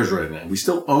downstairs right now. We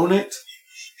still own it,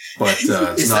 but it's Is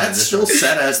not that in this still room.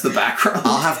 set as the background?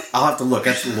 I'll have to look.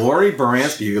 That's Lori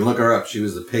Baranski. You can look her up. She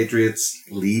was the Patriots'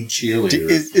 lead cheerleader.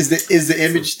 Is the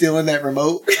image still in that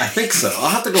remote? I think so. I'll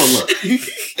have to go look.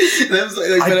 That was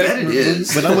I bet it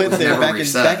is. When I went there Never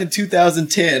reset. back in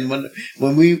 2010,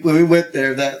 when we went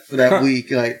there for that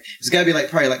week, like it's got to be like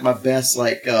probably like my best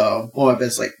like one of my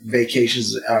best like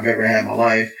vacations I've ever had in my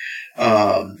life.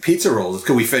 Pizza rolls.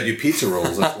 Because we fed you pizza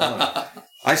rolls. That's why.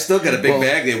 I still got a big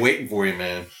bag there waiting for you,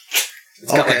 man.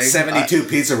 It's got like Okay. 72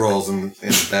 pizza rolls in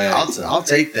the bag. I'll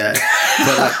take that.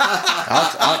 But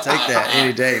I'll take that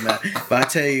any day, man. But I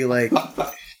tell you, like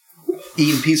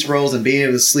eating pizza rolls and being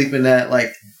able to sleep in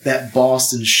that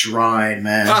Boston shrine,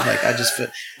 man. Like I just feel.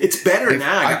 It's better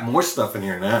now. I got more stuff in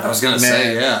here now. I was going to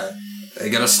say, yeah. They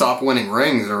got to stop winning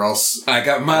rings or else I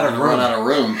got out of room. run out of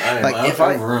room. I am Like out if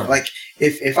I of room. like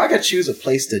if I could choose a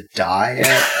place to die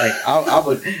at, like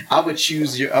I would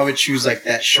choose like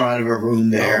that shrine of a room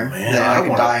there Oh, man. that I I could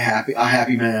wanna- die happy, a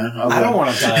happy man. I don't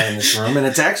want to die in this room, and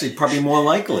it's actually probably more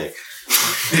likely.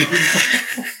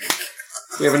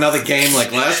 We have another game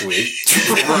like last week.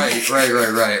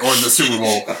 right. Or the Super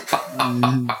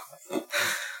Bowl.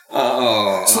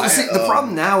 Oh, So see, the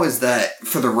problem now is that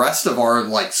for the rest of our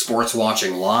like sports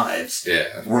watching lives,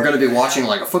 yeah. we're going to be watching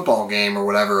like a football game or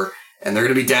whatever, and they're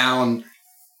going to be down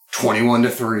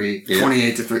 21-3, Yeah.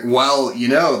 28-3. Well,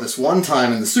 this one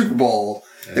time in the Super Bowl,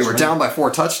 they were down by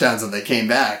 4 touchdowns and they came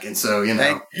back, and so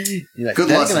good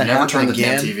lesson. Never turn the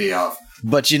damn TV off.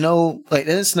 But like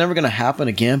it's never gonna happen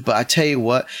again. But I tell you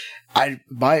what,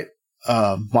 my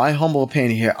humble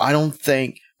opinion here, I don't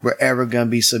think we're ever gonna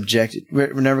be subjected.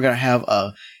 We're never gonna have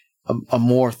a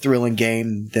more thrilling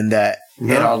game than that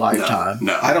in our lifetime.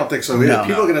 No. I don't think so either. No,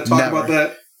 People are going to talk never. about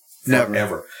that Never.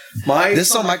 forever. That's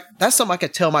something I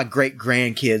could tell my great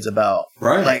grandkids about.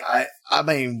 Right. Like I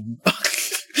mean,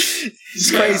 it's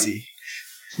crazy.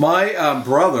 My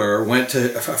brother went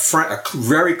to a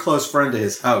very close friend to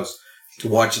his house to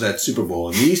watch that Super Bowl,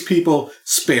 and these people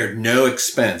spared no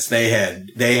expense. They had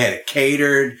it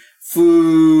catered,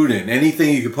 food and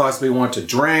anything you could possibly want to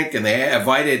drink, and they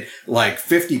invited like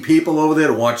 50 people over there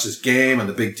to watch this game on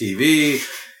the big TV.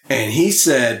 And he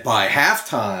said by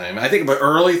halftime, I think about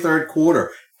early third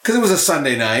quarter, because it was a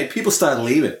Sunday night, people started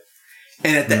leaving,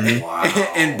 and at the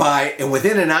and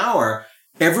within an hour,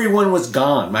 everyone was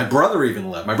gone. My brother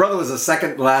even left. My brother was the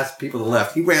second last people that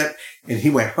left. He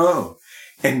went home.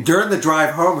 And during the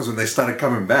drive home was when they started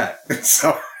coming back.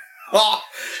 So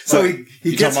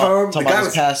he gets home. The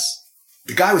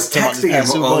guy was texting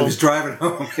him while he was driving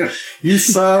home. You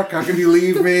suck. How can you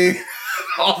leave me?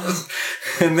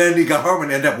 And then he got home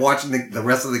and ended up watching the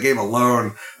rest of the game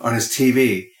alone on his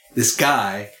TV. This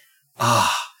guy,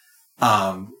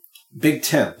 Big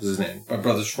Tim was his name, my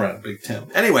brother's friend, Big Tim.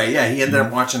 Anyway, yeah, he ended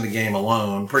up watching the game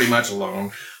alone, pretty much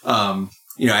alone.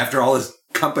 After all his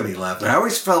company left. I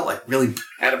always felt like really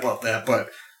bad about that, but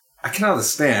I can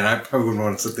understand. I probably wouldn't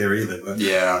want to sit there either. But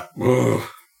Yeah. ugh.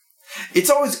 It's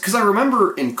always, because I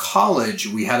remember in college,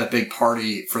 we had a big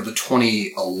party for the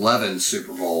 2011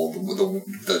 Super Bowl,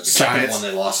 the second Giants. one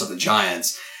they lost to the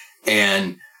Giants.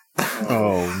 And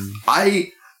Oh,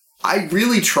 I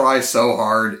really try so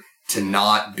hard to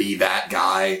not be that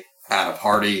guy at a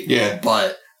party. Yeah.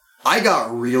 But I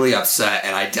got really upset,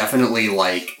 and I definitely,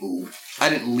 I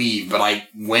didn't leave, but I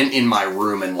went in my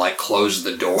room and, closed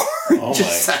the door. Oh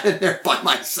Just sat in there by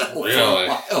myself for Really? a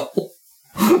while.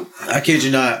 I kid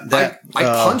you not. I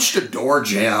punched a door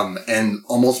jamb and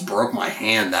almost broke my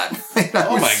hand that night. I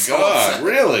Oh was my so God, upset.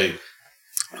 really?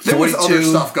 There was other 42.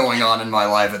 stuff going on in my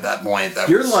life at that point. That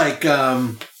You're was like,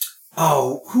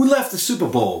 who left the Super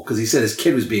Bowl? Because he said his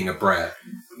kid was being a brat.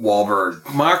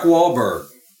 Wahlberg. Mark Wahlberg.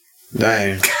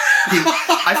 dang.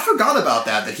 I forgot about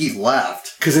that he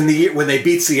left. Because in the year when they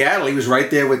beat Seattle, he was right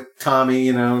there with Tommy,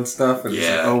 and stuff. And he's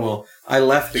like, Yeah. oh, well, I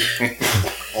left again.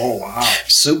 Oh, wow.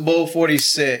 Super Bowl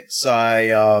 46.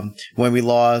 When we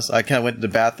lost, I kind of went to the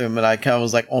bathroom and I kind of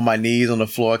was like on my knees on the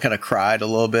floor. I kind of cried a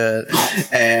little bit.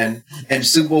 And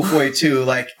Super Bowl 42,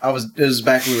 it was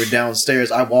back when we were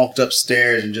downstairs. I walked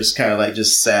upstairs and just kind of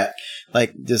just sat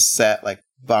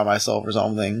by myself or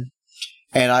something,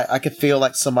 and I could feel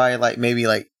like somebody like maybe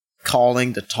like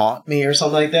calling to taunt me or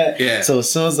something like that. Yeah. So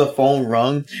as soon as the phone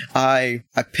rung, I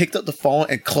picked up the phone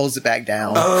and closed it back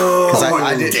down. Oh, Because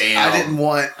I damn. didn't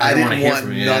want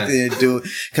from you, nothing to do.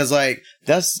 Because like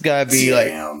that's gotta be like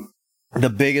Damn. the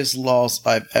biggest loss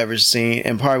I've ever seen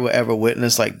and probably will ever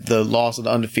witness, like the loss of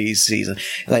the undefeated season.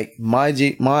 Like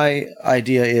my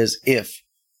idea is if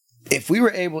we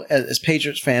were able, as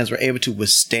Patriots fans, were able to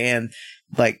withstand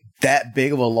like that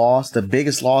big of a loss, the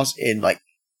biggest loss in like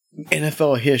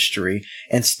NFL history,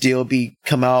 and still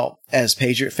come out as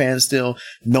Patriot fans, still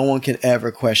no one can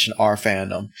ever question our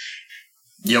fandom.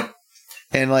 Yep.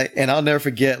 And I'll never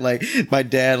forget, like, my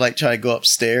dad, like, tried to go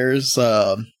upstairs,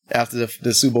 after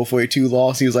the Super Bowl 42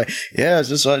 loss. He was like, yeah,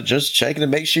 just checking to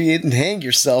make sure you didn't hang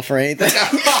yourself or anything.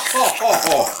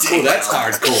 Oh, that's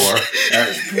hardcore. That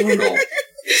is brutal.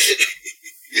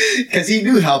 Because he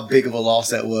knew how big of a loss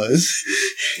that was.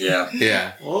 Yeah.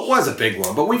 Yeah. Well, it was a big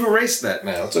one, but we've erased that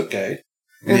now. It's okay.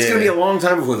 And it's Yeah. going to be a long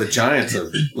time before the Giants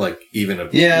are, like, even a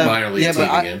minor league team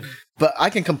again. But I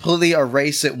can completely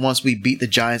erase it once we beat the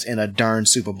Giants in a darn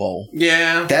Super Bowl.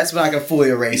 Yeah. That's when I can fully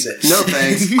erase it. No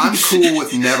thanks. I'm cool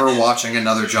with never watching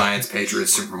another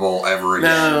Giants-Patriots Super Bowl ever again.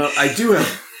 No, I do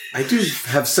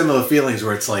have similar feelings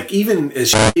where it's like, even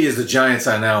as shitty as the Giants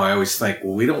are now, I always think,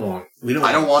 well,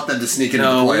 I don't want them to sneak into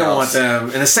the playoffs. we don't want them.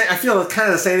 And I feel kind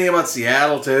of the same thing about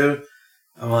Seattle too.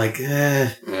 I'm like,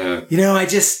 Yeah.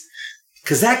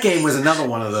 because that game was another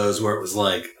one of those where it was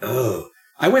like, oh,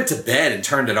 I went to bed and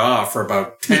turned it off for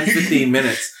about 10, 15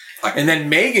 minutes. And then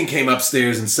Megan came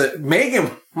upstairs and said,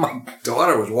 my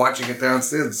daughter was watching it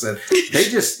downstairs and said,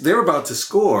 they were about to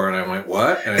score. And I went,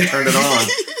 what? And I turned it on.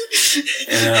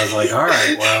 And then I was like, all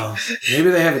right, well, maybe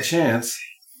they have a chance.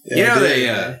 Yeah,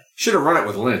 they should have run it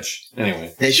with Lynch.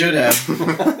 Anyway. They should have.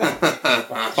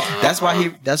 That's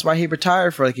why he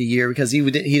retired for like a year, because he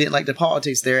didn't like the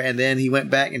politics there, and then he went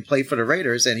back and played for the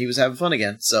Raiders, and he was having fun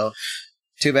again. So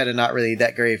too bad they're not really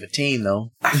that great of a team,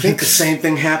 though. I think the same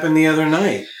thing happened the other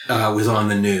night. Was on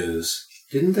the news,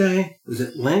 didn't they? Was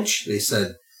it Lynch? They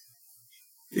said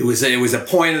it was a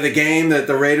point of the game that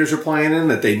the Raiders were playing in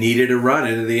that they needed to run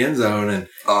into the end zone, and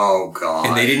Oh God!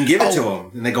 and they didn't give it to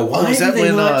him, and they go, why is did that they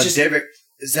when not just?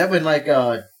 is that when like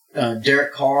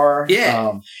Derek Carr?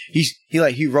 Yeah.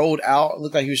 He rolled out,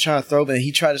 looked like he was trying to throw, but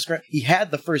he tried to scramble. He had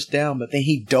the first down, but then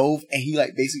he dove and he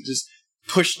like basically just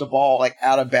pushed the ball like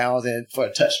out of bounds and for a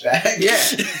touchback. Yeah.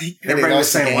 Everybody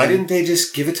was saying, why didn't they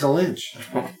just give it to Lynch?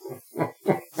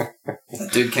 That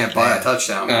dude can't buy a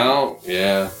touchdown. Oh,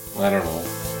 yeah. I don't know.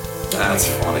 That's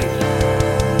funny.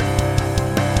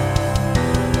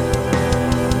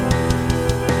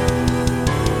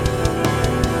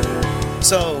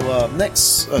 So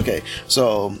next, okay,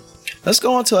 so let's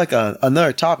go on to like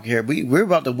another topic here. We're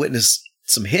about to witness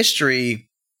some history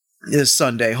this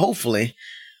Sunday. Hopefully,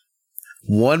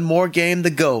 one more game to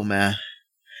go, man.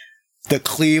 The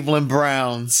Cleveland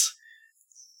Browns.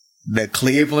 The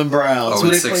Cleveland Browns. Oh, Who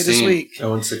they and play this 16. week?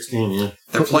 0-16, yeah.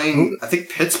 They're playing, I think,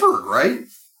 Pittsburgh, right?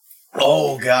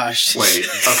 Oh gosh. Wait.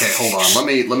 Okay, hold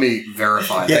on. Let me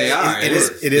verify. Yeah, that. They are. it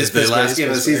is The Pittsburgh. last game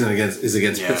of the Pittsburgh. season is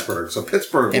against Yeah. Pittsburgh. So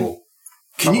Pittsburgh And- will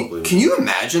Can probably you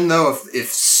imagine though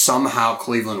if somehow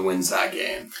Cleveland wins that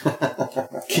game?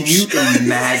 Can you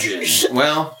imagine?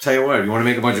 Well, tell you what, if you want to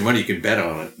make a bunch of money, you can bet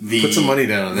on it. Put some money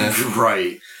down on that.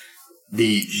 Right.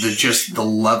 The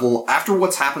level after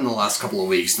what's happened the last couple of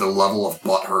weeks, the level of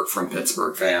butthurt from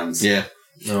Pittsburgh fans. Yeah.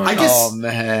 No, I guess Oh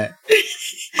man.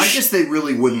 I guess they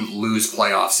really wouldn't lose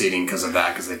playoff seeding because of that,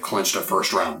 because they've clinched a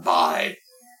first round bye.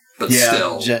 But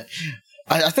still,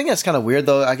 I think that's kind of weird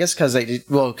though. I guess because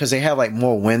they have like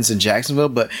more wins than Jacksonville.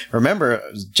 But remember,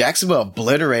 Jacksonville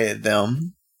obliterated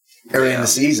them early in the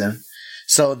season.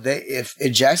 So if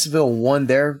Jacksonville won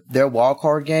their wild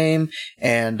card game,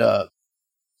 and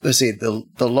let's see, the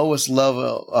lowest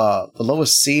level, the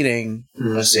lowest seeding.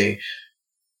 Let's see.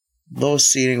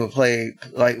 Lowest seeding would play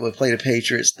the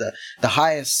Patriots. The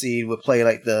highest seed would play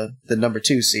like the number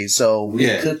 2 seed. So we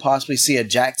could possibly see a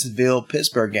Jacksonville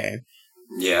Pittsburgh game.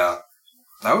 yeah,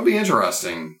 that would be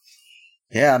interesting.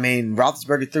 Yeah, I mean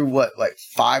Roethlisberger threw like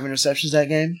 5 interceptions that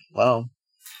game. Wow.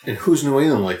 And who's New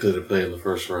England likely to play in the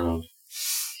first round?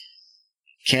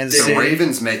 Kansas If City. the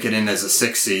Ravens make it in as a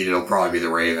 6 seed, it'll probably be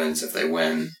the Ravens if they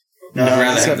win. No, I'd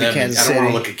rather it's have gonna be them. Kansas I don't want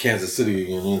City. to look at Kansas City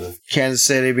again either. Kansas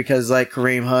City, because like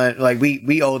Kareem Hunt, like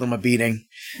we owe them a beating.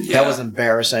 Yeah. That was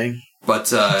embarrassing.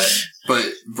 But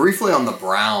briefly on the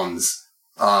Browns,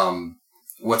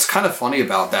 what's kind of funny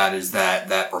about that is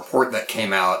that report that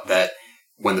came out that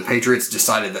when the Patriots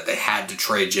decided that they had to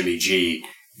trade Jimmy G,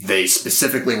 they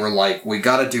specifically were like, we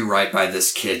got to do right by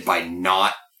this kid by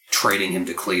not trading him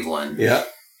to Cleveland. Yeah,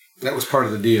 that was part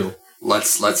of the deal.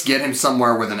 Let's get him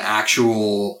somewhere with an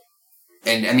actual.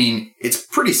 And I mean, it's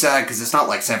pretty sad because it's not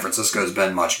like San Francisco's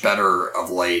been much better of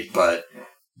late, but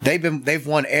they've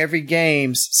won every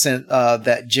game since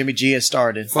that Jimmy G has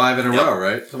started. 5 in a row,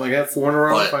 right? Something like that. 4 in a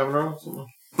row, But- 5 in a row. Something.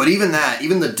 But even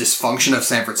the dysfunction of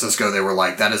San Francisco, they were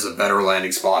like, that is a better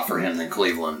landing spot for him than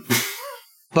Cleveland.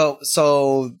 But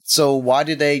so why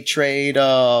did they trade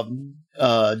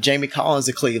Jamie Collins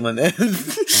to Cleveland?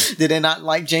 Did they not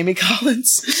like Jamie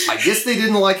Collins? I guess they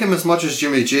didn't like him as much as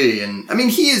Jimmy G, and I mean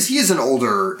he is an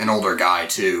older guy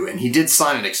too, and he did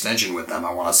sign an extension with them.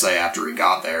 I want to say after he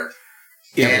got there.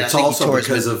 Yeah, And but I it's think he also tore his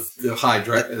because of the high,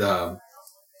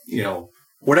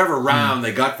 whatever round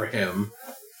they got for him.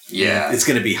 Yeah, It's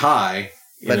going to be high.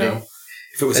 But if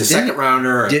it was a but second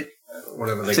rounder, or did-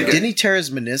 whatever they So got. Didn't he tear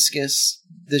his meniscus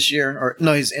this year? Or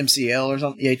no, his MCL or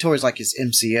something? Yeah, he tore his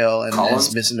MCL and Collins?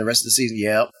 is missing the rest of the season.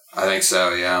 Yep. I think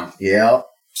so. Yeah, Yeah.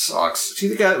 sucks. Is he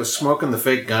the guy that was smoking the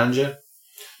fake ganja?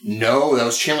 No, that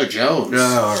was Chandler Jones. No,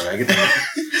 all right, I get that.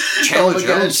 Chandler Oh my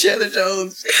God, Jones. Chandler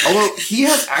Jones. Although he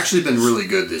has actually been really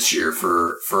good this year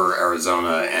for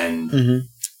Arizona, and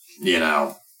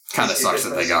Mm-hmm. kind of sucks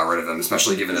that they got rid of him,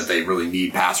 especially given that they really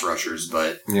need pass rushers.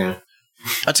 But Yeah.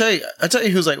 I tell you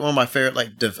who's like one of my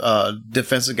favorite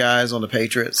defensive guys on the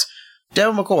Patriots.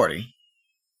 Devin McCourty.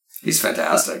 he's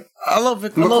fantastic. I love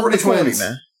McCourty McCourty, twins.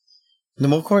 man. The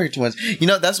McCourty twins. You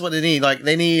know, that's what they need. Like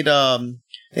they need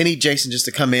Jason just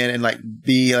to come in and like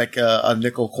be like a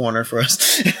nickel corner for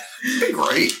us. Be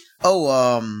great.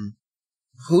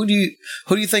 Who do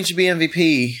you think should be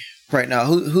MVP right now?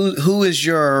 Who is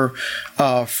your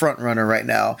front runner right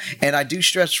now? And I do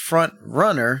stress front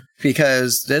runner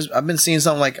because I've been seeing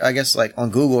something like, I guess like on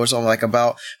Google or something like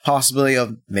about possibility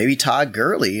of maybe Todd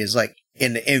Gurley is like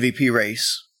in the MVP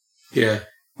race. Yeah.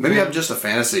 Maybe I'm just a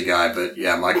fantasy guy, but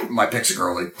yeah, my pick's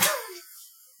Gurley.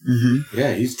 Mm-hmm.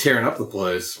 Yeah, he's tearing up the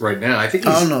place right now. I think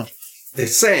I don't know. they're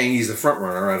saying he's the front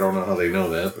runner. I don't know how they know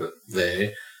that, but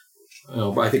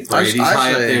I think I Brady's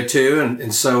high up say- there too,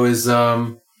 and so is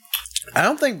I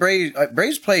don't think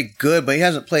Brady's played good, but he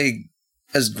hasn't played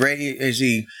as great as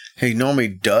he normally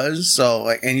does. So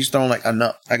like, and he's thrown like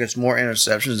enough, I guess, more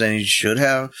interceptions than he should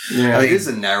have. yeah. It is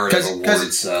a narrative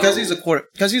award, so Because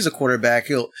he's a quarterback,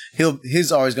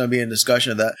 he's always going to be in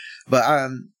discussion of that. But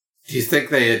Do you think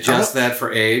they adjust that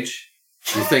for age?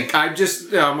 Do you think I'm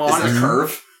is it honest? a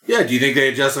curve? Yeah. Do you think they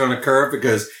adjust it on a curve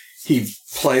because he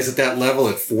plays at that level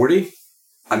at 40?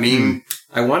 I mean,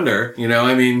 I wonder.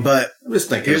 but I'm just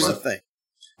thinking. here's the about thing.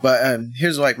 But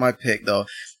here's like my pick though.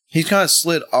 He's kind of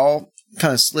slid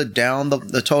down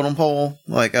the totem pole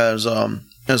like as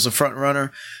a front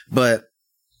runner. But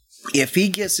if he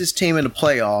gets his team in the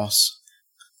playoffs,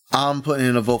 I'm putting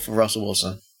in a vote for Russell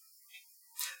Wilson.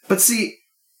 but see,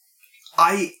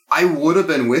 I would have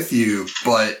been with you,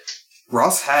 but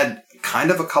Russ had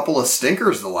kind of a couple of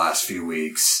stinkers the last few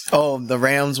weeks. Oh, the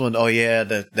Rams one. Oh yeah,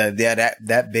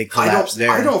 that big collapse there.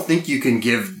 I don't think you can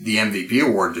give the MVP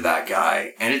award to that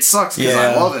guy, and it sucks because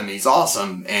I Yeah. love him. He's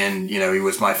awesome, and he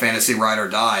was my fantasy ride or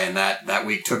die, and that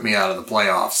week took me out of the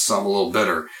playoffs, so I'm a little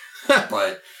bitter.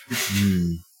 but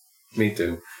Me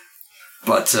too.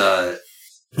 but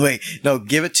Wait, no,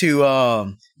 give it to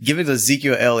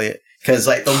Ezekiel Elliott because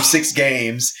like those 6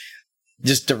 games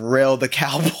just derailed the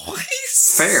Cowboys.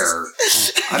 fair.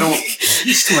 I don't.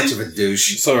 He's too much of a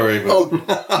douche. Sorry,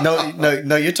 but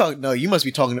No, you're talking. No, you must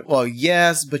be talking. Well,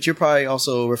 yes, but you're probably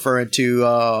also referring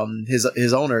to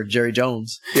his owner, Jerry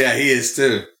Jones. yeah, he is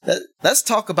too. Let's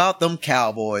talk about them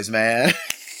Cowboys, man.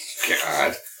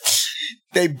 God.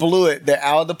 They blew it. They're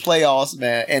out of the playoffs,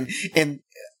 man. And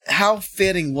how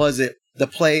fitting was it to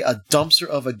play a dumpster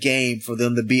of a game for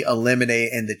them to be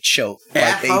eliminated and to choke like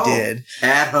At they home. did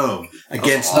At home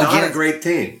against Oh, not again. a great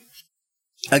team.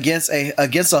 against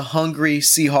a hungry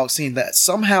Seahawks team that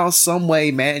somehow, some way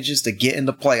manages to get in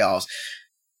the playoffs.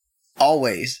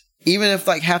 Always, even if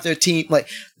like half their team, like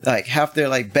half their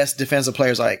like best defensive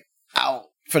players like out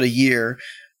for the year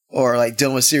or like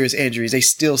dealing with serious injuries, they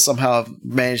still somehow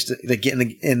managed to get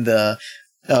in the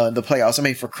playoffs. I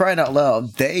mean, for crying out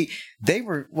loud, they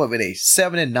were, what were they,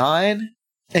 7-9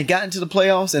 and got into the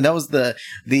playoffs, and that was the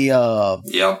Yep.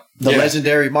 Yeah.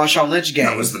 legendary Marshawn Lynch game.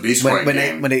 That was the Beast Boy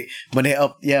game. When they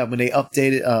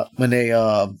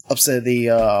upset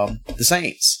the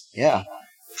Saints. Yeah.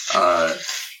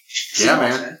 Yeah,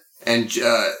 man. And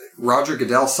Roger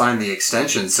Goodell signed the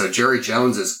extension, so Jerry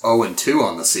Jones is 0-2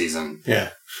 on the season. Yeah.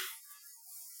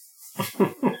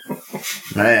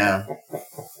 Man.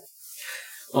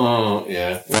 Oh,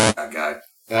 yeah. That guy.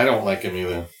 I don't like him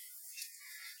either.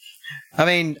 I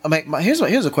mean,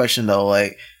 here's a question though,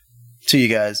 like to you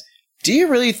guys: do you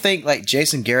really think like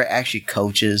Jason Garrett actually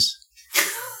coaches?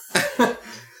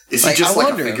 Is he Like, just I like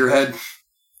wonder. a figurehead?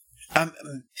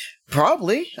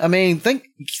 Probably. I mean, think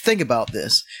about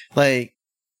this. Like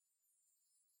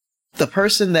the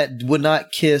person that would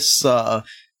not kiss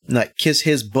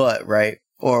his butt, right,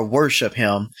 or worship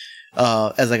him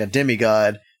as like a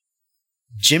demigod,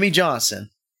 Jimmy Johnson.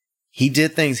 He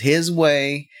did things his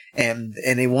way, and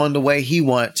he won the way he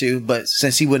wanted to. But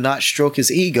since he would not stroke his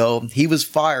ego, he was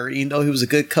fired, even though he was a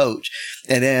good coach.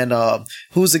 And then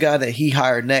who's the guy that he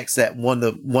hired next that won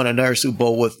another Super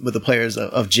Bowl with the players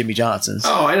of Jimmy Johnson's?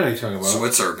 Oh, I know who you're talking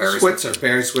about.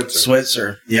 Barry Switzer.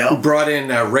 Switzer. Yeah. Who brought in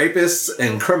rapists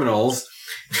and criminals.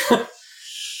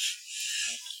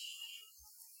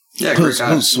 Yeah, great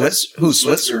guy. Who's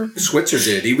Switzer? Switzer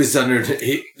did. He was under.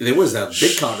 There was a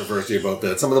big controversy about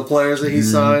that. Some of the players that he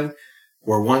signed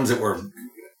were ones that were,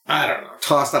 I don't know,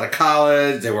 tossed out of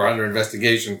college. They were under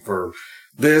investigation for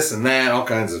this and that, all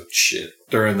kinds of shit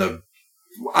during the.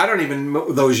 I don't even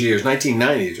know those years,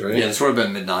 1990s, right? Yeah, this would have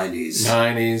been mid-90s.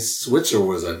 90s. Switzer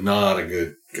was not a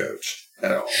good coach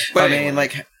at all. But But I mean,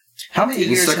 like, how many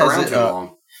Didn't years stick has around it? too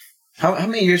long. How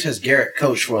many years has Garrett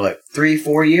coached for? Like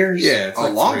 3-4 years? yeah, it's Oh,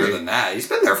 like longer 3. than that. He's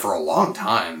been there for a long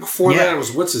time. Before Yeah. that, it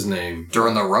was what's his name?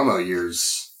 During the Romo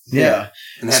years. Yeah.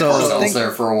 And they had So, Parcells think-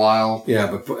 there for a while. Yeah,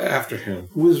 but after him,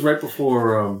 who was right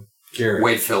before Garrett?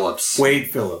 Wade Phillips. Wade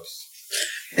Phillips.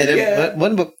 And then Yeah.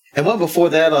 one before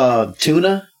that,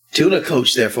 Tuna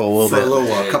coached there for a little For bit. a little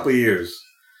while, a couple of years.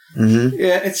 Mm-hmm.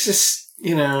 Yeah, it's just,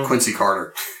 Quincy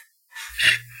Carter.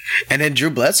 And then Drew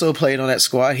Bledsoe played on that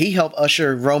squad. He helped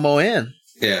usher Romo in.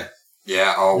 Yeah.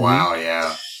 Yeah, oh wow,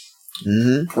 yeah.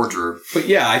 Mm-hmm. Poor Drew. But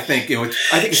yeah, I think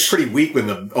it's pretty weak when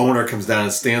the owner comes down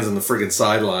and stands on the friggin'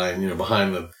 sideline,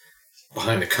 behind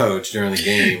the coach during the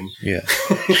game. Yeah.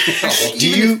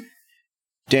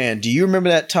 Dan, do you remember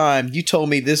that time you told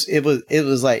me this? It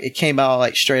was like it came out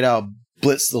like straight out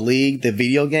Blitz the League, the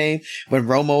video game, when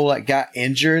Romo like got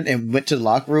injured and went to the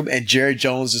locker room, and Jerry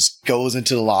Jones just goes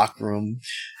into the locker room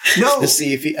No, to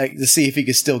see if he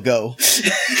could still go.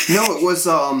 no, it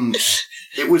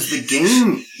was the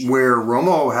game where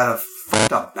Romo had a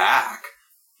fucked up back,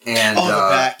 and Oh, the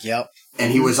back, yep.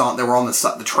 and he was on. They were on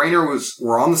the trainer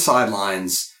were on the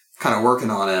sidelines, kind of working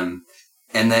on him,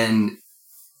 and then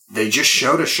they just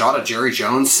showed a shot of Jerry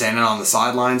Jones standing on the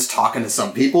sidelines talking to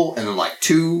some people, and then like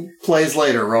 2 plays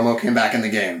later, Romo came back in the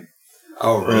game,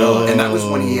 Oh, really? and that was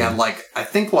when he had I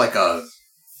think a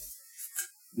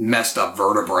messed up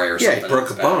vertebrae or Yeah, something. he broke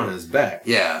a in his bone back. in his back.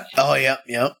 Yeah, Oh, yep.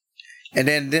 And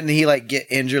then didn't he like get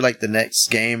injured like the next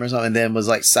game or something? And then was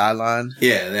like sidelined.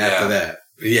 Yeah, and after that.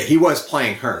 Yeah, he was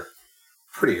playing hurt.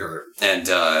 Pretty hurt. and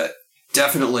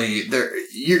definitely there.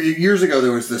 Years ago,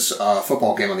 there was this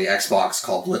football game on the Xbox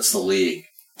called Blitz the League.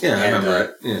 Yeah, I And, remember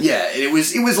it. Yeah. Yeah, and it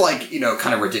was like,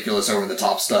 kind of ridiculous over the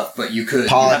top stuff, but you had the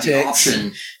Politics.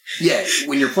 option. Yeah,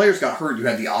 when your players got hurt, you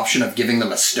had the option of giving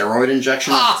them a steroid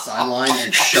injection on the sideline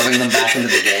and shoving them back into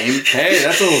the game. Hey,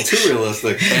 that's a little too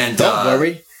realistic. And Don't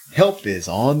worry, help is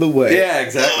on the way. Yeah,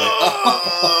 exactly.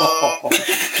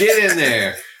 Get in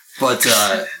there. But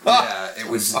yeah, it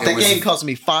was. That game cost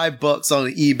me $5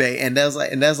 on eBay, and that's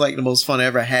like the most fun I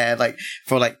ever had. Like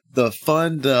for like the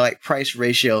fun to like price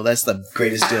ratio, that's the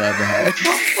greatest deal I ever had.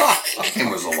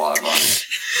 It was a lot of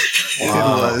fun.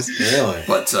 Wow. It was. Really?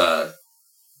 But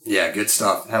yeah, good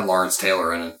stuff. It had Lawrence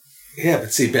Taylor in it. Yeah,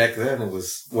 but see, back then it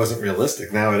wasn't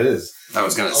realistic. Now it is. I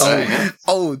was gonna say.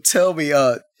 Oh, tell me,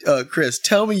 Chris,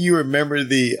 tell me you remember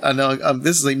I know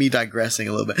this is like me digressing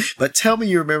a little bit, but tell me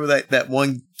you remember that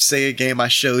one Sega game I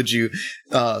showed you,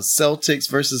 Celtics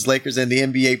versus Lakers in the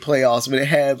NBA playoffs, when it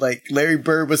had like Larry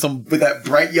Bird with that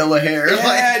bright yellow hair. Yeah,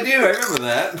 Like, I do. I remember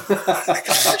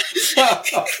that.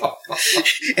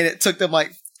 and it took them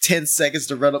like 10 seconds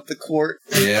to run up the court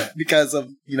Yeah, because of,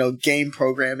 game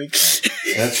programming.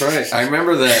 that's right. I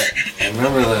remember that.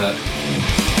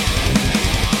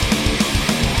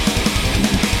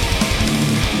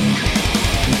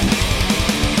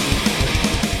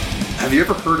 Have you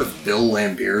ever heard of Bill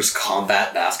Lambier's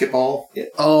combat basketball?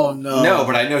 Oh, no. No,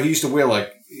 but I know he used to wear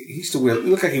it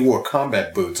looked like he wore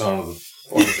combat boots on the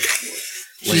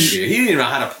He didn't even know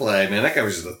how to play, man. That guy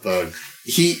was just a thug.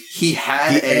 He He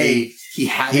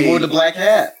wore the black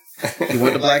hat. He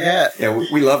wore the black hat. Yeah,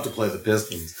 we love to play the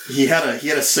Pistons. He had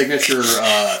a signature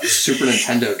Super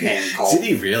Nintendo game called Did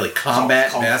he really?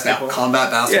 Combat basketball?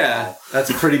 Combat basketball. Yeah,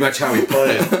 that's pretty much how he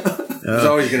played. He's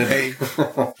always going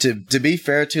to be. To be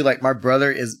fair to, like, my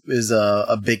brother is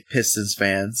a big Pistons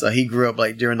fan, so he grew up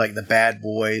like during like the Bad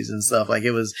Boys and stuff. Like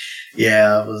it was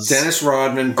Dennis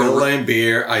Rodman, Bill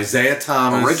Lambier, Isaiah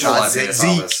Thomas. Original Isaiah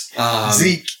Zeke. Thomas.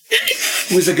 Zeke.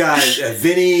 Who's the guy?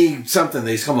 Vinny something.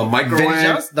 They call him a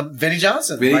microwave. Vinny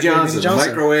Johnson. Vinny Johnson.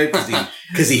 Microwave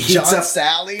because he heats up.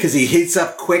 Sally. Because he heats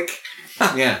up quick.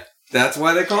 Yeah. That's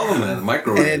why they call him that, the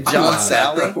microwave. And John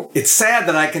Sally. It's sad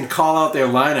that I can call out their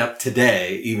lineup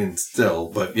today, even still,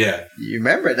 but yeah. You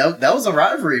remember it? That was a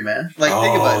rivalry, man. Like,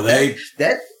 think about it.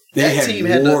 They had team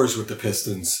wars with the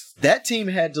Pistons. That team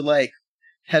had to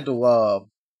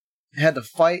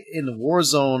fight in the war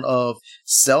zone of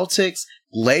Celtics,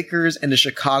 Lakers, and the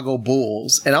Chicago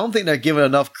Bulls. And I don't think they're giving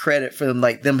enough credit for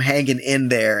them hanging in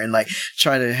there and like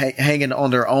trying to hanging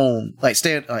on their own,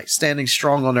 standing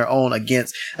strong on their own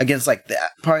against like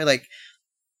that. Probably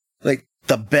like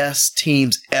the best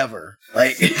teams ever.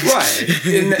 Like right.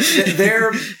 And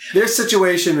their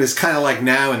situation is kind of like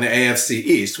now in the AFC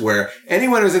East, where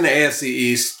anyone who's in the AFC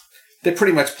East, they're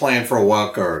pretty much playing for a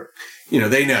wild card.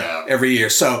 They know every year.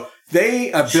 So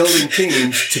they are building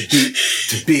teams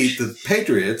to beat the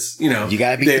Patriots. You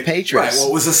gotta beat the Patriots. Right. Well,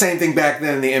 it was the same thing back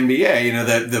then in the NBA.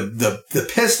 The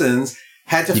Pistons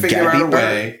had to figure out a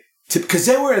way because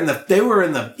they were in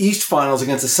the East Finals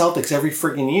against the Celtics every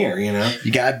freaking year.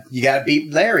 You gotta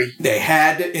beat Larry. They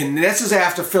had, and this is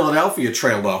after Philadelphia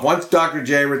trailed off. Once Dr.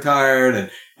 J retired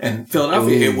and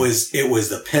Philadelphia, it was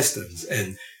the Pistons,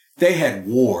 and they had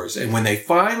wars. And when they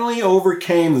finally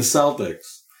overcame the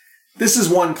Celtics. This is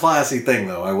one classy thing,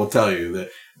 though, I will tell you, that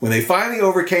when they finally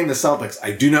overcame the Celtics,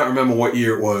 I do not remember what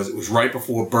year it was. It was right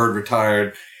before Bird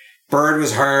retired. Bird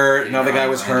was hurt, another guy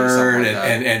was hurt,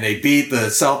 and they beat the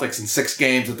Celtics in 6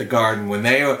 games at the Garden. When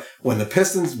the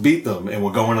Pistons beat them and were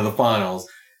going to the finals,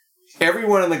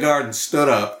 everyone in the Garden stood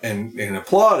up and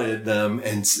applauded them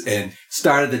and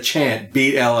started to chant,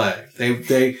 "Beat LA."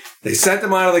 They sent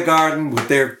them out of the Garden with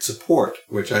their support,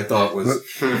 which I thought was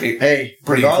pretty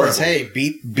regardless, incredible.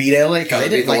 Beat LA because they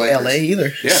didn't like LA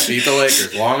either. Yeah, beat the Lakers.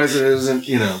 As long as it isn't,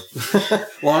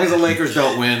 as long as the Lakers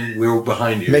don't win, we were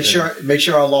behind you. Make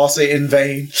sure our loss ain't in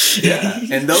vain. Yeah,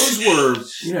 and those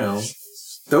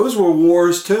were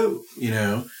wars too.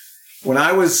 When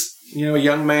I was a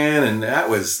young man, and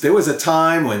there was a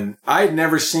time when I'd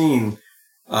never seen,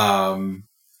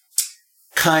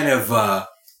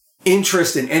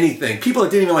 interest in anything. People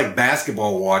that didn't even like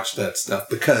basketball watched that stuff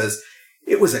because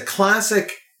it was a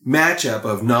classic matchup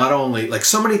of not only, like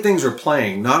so many things were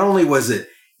playing, not only was it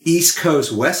East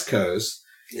Coast, West Coast,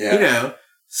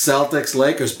 Celtics,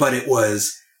 Lakers, but it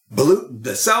was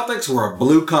the Celtics were a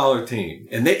blue-collar team.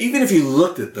 And even if you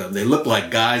looked at them, they looked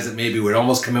like guys that maybe would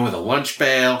almost come in with a lunch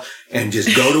pail and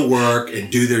just go to work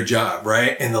and do their job,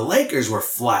 right? And the Lakers were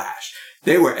flash.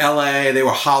 They were LA, they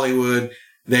were Hollywood,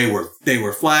 they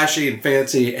were flashy and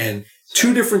fancy, and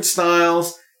 2 different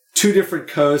styles, 2 different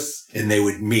coasts, and they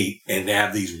would meet and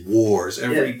have these wars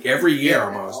every year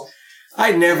almost.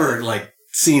 I'd never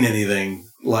seen anything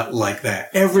like that.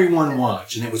 Everyone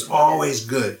watched, and it was always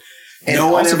good. And it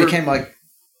also became like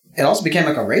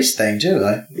a race thing too.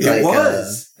 It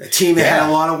was a team that had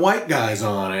a lot of white guys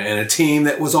on it, and a team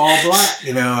that was all black.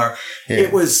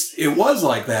 It was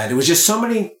like that. It was just so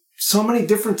many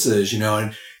differences.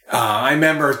 And I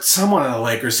remember someone on the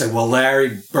Lakers said, "Well,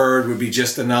 Larry Bird would be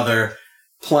just another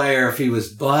player if he was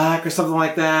black or something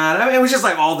like that." I mean, it was just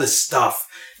like all this stuff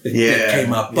that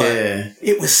came up, but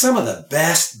it was some of the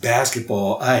best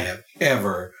basketball I have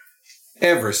ever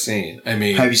seen. I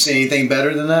mean, have you seen anything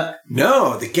better than that?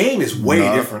 No, the game is way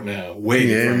different now. Way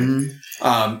different.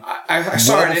 I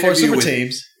saw an interview with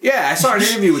teams. Yeah, I saw an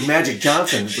interview with Magic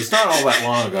Johnson. It was not all that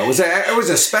long ago. It was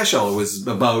a special. It was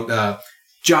about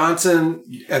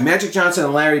Magic Johnson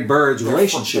and Larry Bird's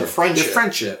relationship, their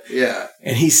friendship. Yeah,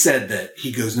 and he said that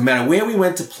no matter where we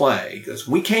went to play, he goes,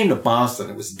 when we came to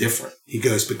Boston, it was different. He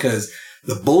goes, because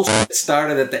the bullshit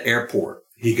started at the airport.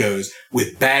 He goes,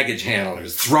 with baggage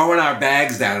handlers, throwing our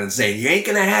bags down and saying, "You ain't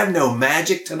going to have no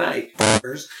Magic tonight,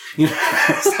 f***ers."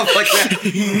 Stuff like that.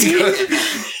 He goes,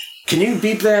 "Can you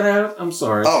beep that out? I'm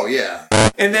sorry." Oh, yeah.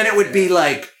 And then it would be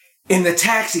like, in the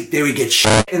taxi, they would get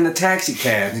shit in the taxi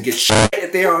cab and get shit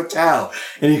at their hotel.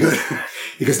 And he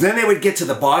goes, then they would get to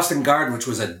the Boston Garden, which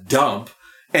was a dump.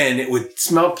 And it would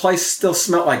still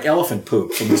smelled like elephant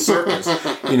poop from the circus, and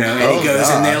he goes,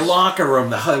 in their locker room,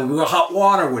 the hot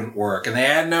water wouldn't work, and they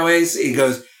had no AC. He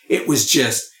goes, it was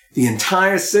just, the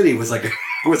entire city was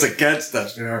was against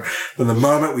us, from the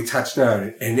moment we touched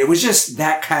down. And it was just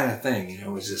that kind of thing,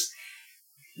 it was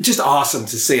just awesome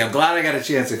to see. I'm glad I got a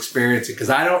chance to experience it, because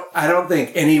I don't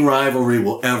think any rivalry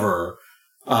will ever,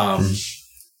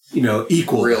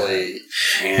 equal. Really,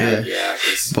 and yeah.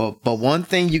 But one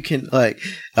thing you can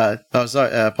oh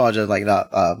sorry, I apologize,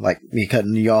 not me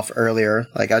cutting you off earlier.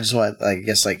 Like I just want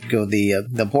go the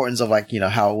importance of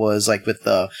how it was with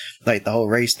the whole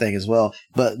race thing as well.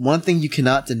 But one thing you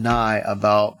cannot deny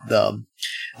about the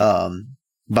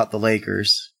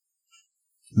Lakers,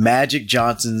 Magic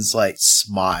Johnson's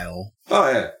smile.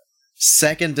 Oh yeah,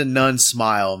 second to none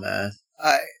smile, man.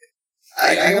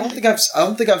 I don't think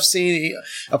I've seen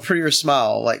a prettier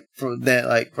smile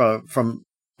from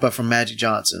from Magic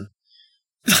Johnson.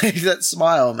 That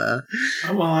smile, man.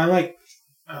 Well, I like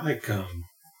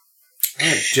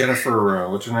Jennifer.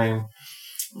 What's her name?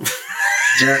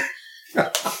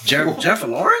 Jennifer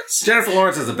Lawrence. Jennifer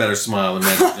Lawrence has a better smile than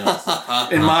Magic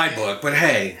Johnson in my book. But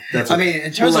hey, that's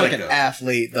in terms of an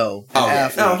athlete, though.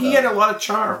 He had a lot of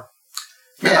charm.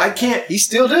 Yeah, I can't. He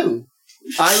still do.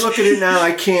 I look at it now,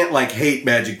 I can't hate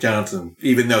Magic Johnson,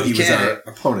 even though he was our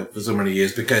opponent for so many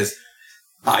years, because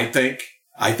I think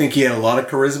he had a lot of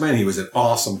charisma and he was an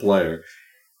awesome player.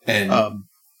 And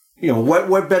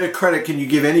what better credit can you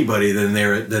give anybody than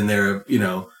they're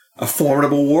a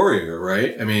formidable warrior,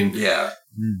 right? I mean, yeah,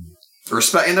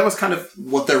 respect, and that was kind of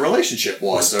what their relationship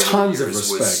was. Tons of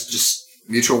respect, was just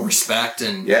mutual respect,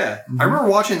 and yeah. I remember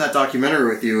watching that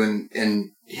documentary with you,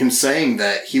 and him saying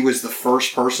that he was the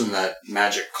first person that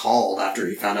Magic called after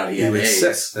he found out he had AIDS.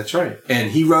 Sick. That's right.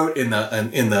 And he wrote in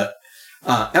the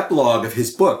epilogue of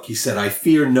his book, he said, "I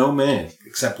fear no man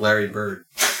except Larry Bird."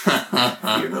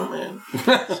 I fear no man.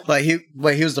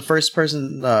 he was the first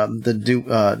person to do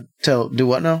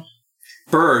what now?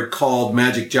 Bird called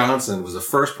Magic Johnson, was the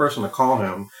first person to call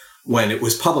him when it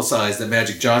was publicized that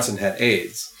Magic Johnson had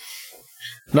AIDS.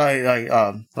 No,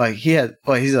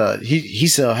 he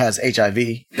still has HIV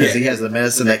because he has the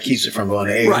medicine that keeps it from going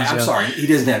to AIDS. Right, I'm sorry, he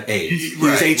doesn't have AIDS. He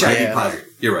was HIV positive.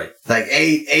 You're right.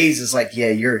 AIDS is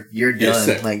you're done.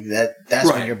 Sick.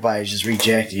 That's when your body's just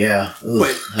rejected. Yeah,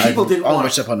 but people didn't want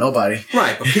much up on nobody.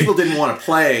 Right, but people didn't want to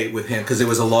play with him because there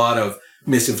was a lot of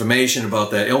misinformation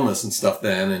about that illness and stuff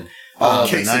then, and. The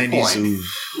 90s.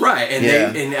 Right, and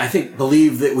they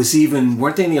believe that was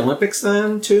weren't they in the Olympics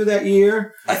then too that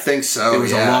year? I think so. There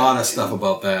was a lot of stuff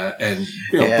about that, and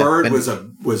Bird was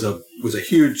a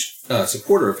huge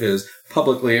supporter of his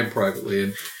publicly and privately,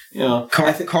 and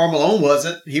Karl Malone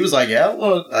wasn't. He was like, I don't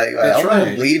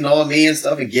know, bleeding on me and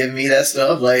stuff and giving me that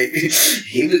stuff.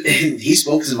 He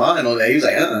spoke his mind all day. He was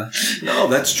like, No,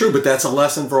 that's true, but that's a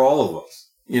lesson for all of us.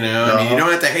 You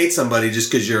don't have to hate somebody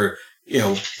just because you're.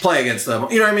 Play against them, or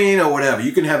whatever.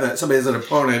 You can have somebody as an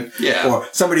opponent, or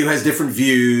somebody who has different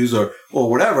views, or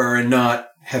whatever, and not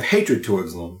have hatred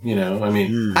towards them.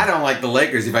 I don't like the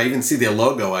Lakers. If I even see their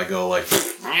logo, I go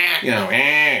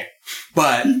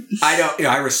But I don't.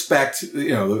 I respect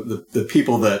the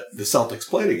people that the Celtics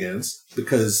played against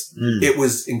because it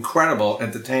was incredible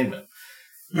entertainment.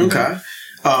 Okay,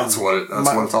 that's what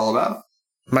it's all about.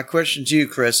 My question to you,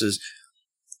 Chris, is.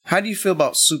 How do you feel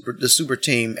about the super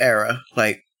team era?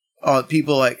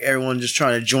 People everyone just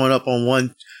trying to join up on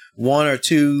one or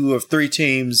two or three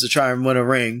teams to try and win a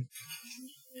ring.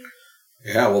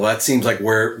 Yeah, well, that seems like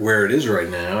where it is right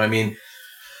now. I mean,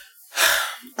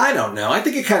 I don't know. I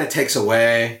think it kind of takes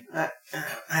away. I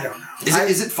don't know.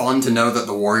 Is it fun to know that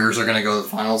the Warriors are going to go to the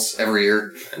finals every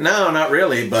year? No, not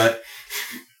really. But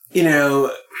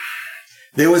there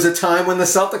was a time when the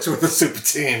Celtics were the super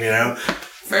team.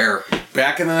 Fair.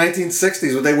 Back in the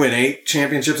 1960s, would they win 8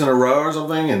 championships in a row or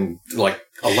something in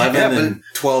 11 and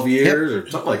 12 years or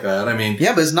something like that? I mean,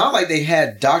 but it's not like they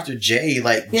had Dr. J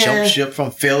jump ship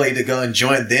from Philly to go and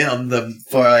join them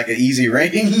for an easy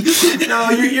ring. No,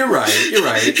 you're right. You're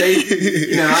right. They,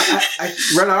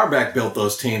 Red Auerbach built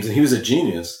those teams, and he was a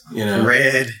genius.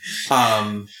 Red.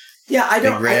 I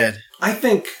don't. Red. I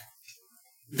think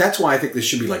that's why I think there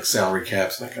should be salary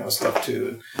caps and that kind of stuff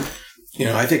too. And,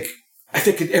 I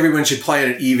think everyone should play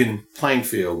at an even playing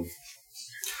field.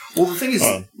 Well, the thing is,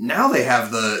 now they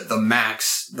have the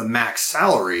max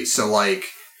salary. So,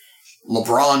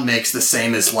 LeBron makes the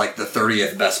same as, the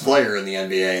 30th best player in the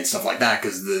NBA and stuff like that,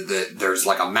 because there's,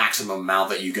 a maximum amount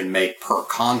that you can make per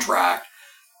contract.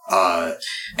 And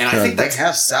I think they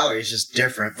have salaries just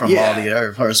different from all the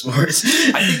other sports.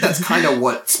 I think that's kind of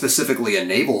what specifically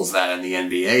enables that in the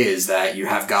NBA, is that you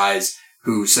have guys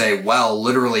who say, well,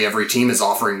 literally every team is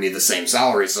offering me the same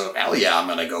salary, so hell yeah, I'm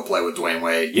going to go play with Dwayne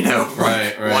Wade,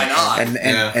 Right. Why not?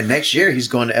 And next year he's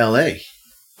going to L.A.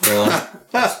 Well,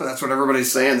 that's what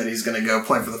everybody's saying, that he's going to go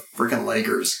play for the freaking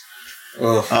Lakers.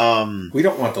 We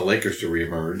don't want the Lakers to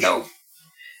reemerge. No.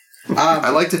 I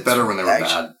liked it better when they were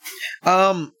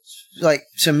bad.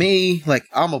 To me,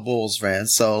 I'm a Bulls fan,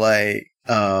 so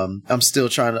I'm still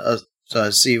trying to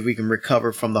see if we can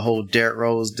recover from the whole Derrick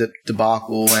Rose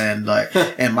debacle and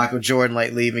and Michael Jordan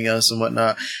leaving us and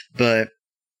whatnot. But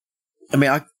I mean,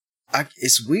 I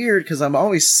it's weird because I'm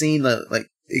always seeing I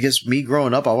guess me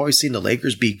growing up, I've always seen the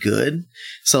Lakers be good.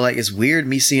 So it's weird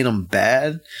me seeing them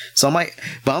bad. So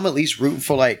I'm at least rooting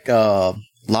for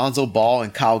Lonzo Ball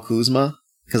and Kyle Kuzma.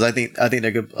 Because I think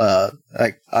they're good.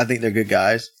 I think they're good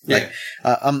guys. Yeah.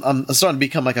 I'm starting to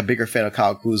become a bigger fan of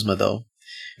Kyle Kuzma though,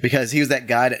 because he was that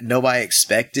guy that nobody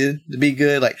expected to be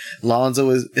good.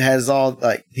 Lonzo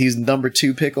he's number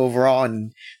 2 pick overall,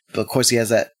 and of course he has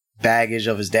that baggage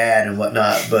of his dad and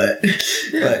whatnot. But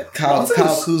Kyle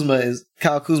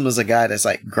Kuzma's a guy that's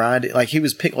grinded. He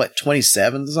was picked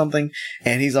 27 or something,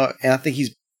 and I think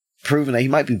he's proven that he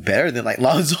might be better than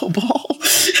Lonzo Ball.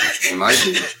 He might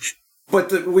be.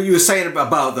 But what you were saying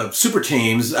about the super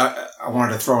teams, I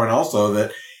wanted to throw in also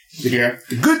that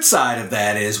the good side of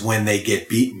that is when they get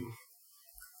beaten.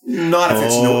 Not if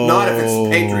it's the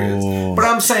Patriots, but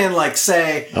I'm saying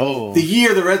the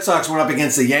year the Red Sox went up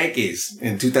against the Yankees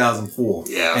in 2004,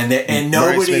 and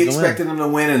nobody expected them to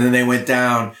win, and then they went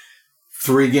down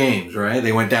 3 games, right?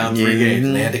 They went down 3 games,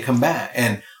 and they had to come back.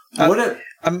 And I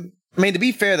mean, to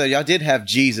be fair though, y'all did have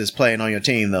Jesus playing on your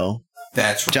team though.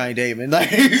 That's right. Johnny Damon. And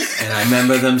I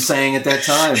remember them saying at that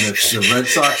time, if the Red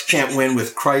Sox can't win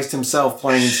with Christ himself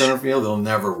playing in center field, they'll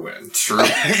never win. True.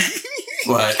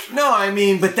 But no, I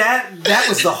mean, but that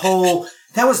was the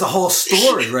whole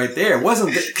story right there. It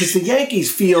wasn't because the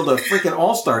Yankees field a freaking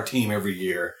all-star team every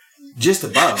year, just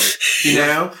about,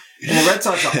 And the Red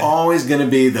Sox are always going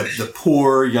to be the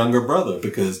poor younger brother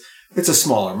because it's a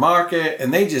smaller market,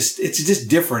 and it's just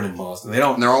different in Boston.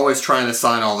 They're always trying to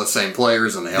sign all the same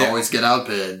players, and they always get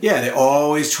outbid. Yeah, they're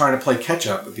always trying to play catch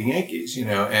up with the Yankees,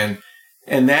 and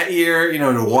that year,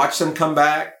 to watch them come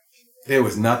back, there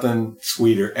was nothing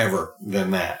sweeter ever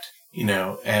than that,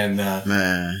 and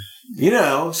man,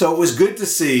 so it was good to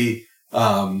see,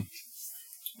 the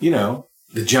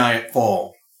giant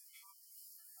fall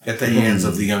at the hands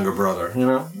of the younger brother.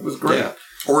 It was great. Yeah.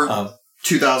 Or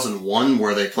 2001,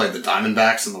 where they played the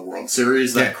Diamondbacks in the World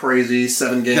Series, that crazy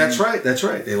 7 game. That's right.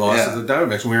 They lost to the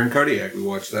Diamondbacks. We were in Kodiak. We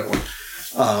watched that one.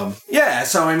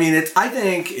 So I mean, I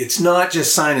think it's not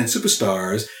just signing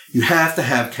superstars. You have to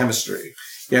have chemistry.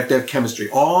 You have to have chemistry.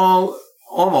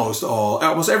 Almost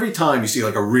every time you see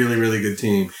a really, really good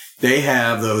team, they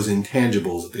have those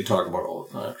intangibles that they talk about all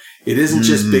the time. It isn't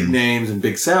just big names and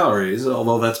big salaries,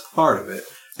 although that's part of it.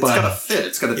 It's got to fit.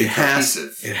 It's got to be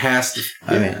cohesive. It has to.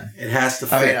 It has to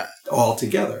fit all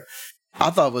together. I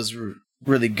thought it was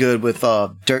really good with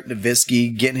Dirk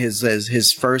Nowitzki getting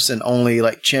his first and only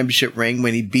championship ring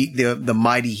when he beat the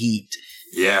mighty Heat.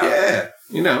 Yeah.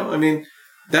 I mean,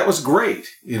 that was great.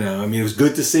 I mean, it was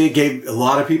good to see. It gave a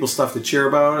lot of people stuff to cheer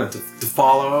about and to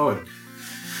follow, and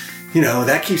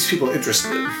that keeps people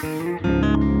interested.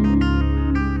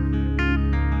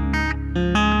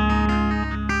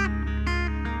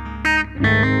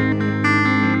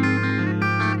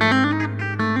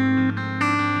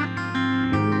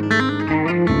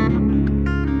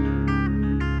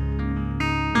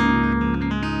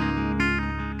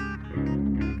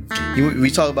 We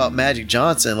talk about Magic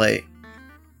Johnson.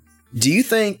 Do you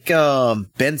think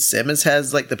Ben Simmons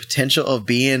has the potential of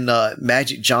being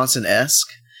Magic Johnson-esque,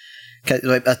 a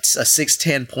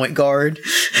 6'10" point guard?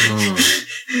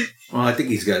 Well, I think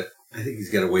he's got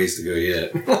a ways to go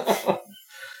yet.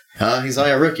 He's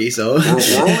only a rookie, so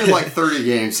we're only 30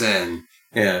 games in.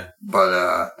 Yeah, but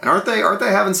and aren't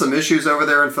they having some issues over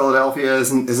there in Philadelphia?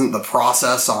 Isn't the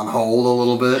process on hold a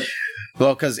little bit?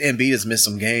 Well, because Embiid has missed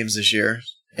some games this year.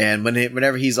 And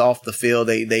whenever he's off the field,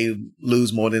 they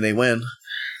lose more than they win.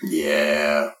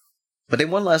 Yeah. But they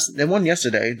won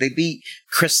yesterday. They beat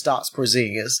Kristaps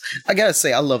Porzingis. I gotta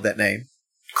say, I love that name.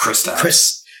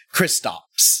 Kristaps.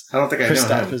 Kristaps. I don't think I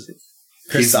know him.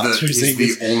 He's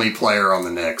the only player on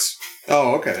the Knicks.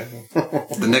 Oh, okay.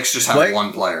 The Knicks just have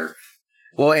one player.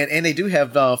 Well, and they do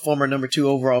have former number 2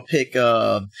 overall pick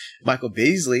Michael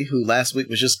Beasley, who last week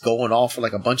was just going off for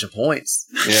a bunch of points.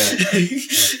 Yeah.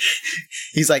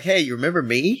 He's like, hey, you remember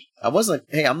me? I'm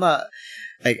not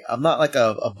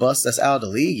a bust that's out of the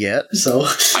league yet. So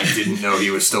I didn't know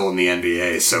he was still in the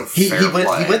NBA. So he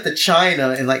went to China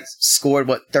and scored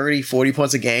 30, 40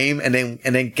 points a game, and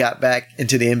then got back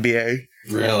into the NBA.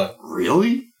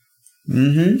 Really?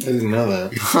 Mm-hmm. I didn't know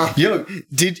that.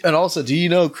 Do you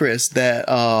know, Chris, that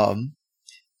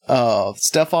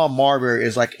Stephon Marbury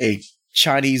is a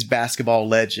Chinese basketball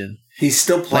legend? He's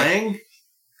still playing?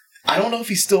 I don't know if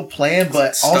he's still playing,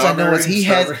 but all I know is he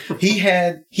had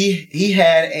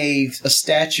a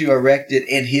statue erected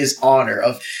in his honor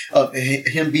of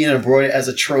him being embroidered as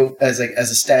a as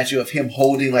a statue of him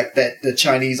holding like the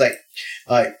Chinese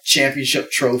championship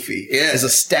trophy. Yeah. There's a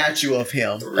statue of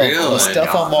him. Really? Of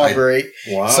Stephon Marbury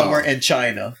Wow. somewhere in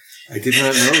China. I did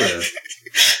not know that.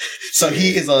 So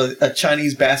he is a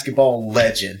Chinese basketball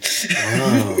legend.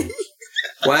 Wow.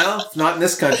 Well, if not in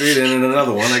this country, then in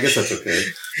another one. I guess that's okay.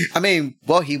 I mean,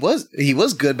 well, he was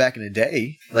good back in the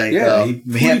day. Like, Yeah, him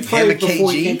he and before he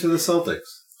KG. came to the Celtics.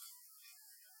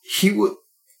 He would.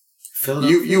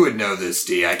 Philadelphia. You would know this,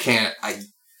 D. I can't.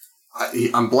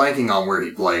 I'm blanking on where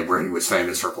he played, where he was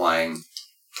famous for playing.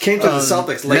 Came to the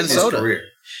Celtics late in his Minnesota. career.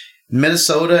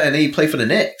 Minnesota, and then he played for the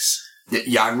Knicks.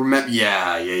 Yeah, I remember.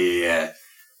 Yeah.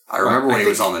 I remember when he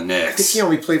was on the I think Knicks. he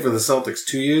only played for the Celtics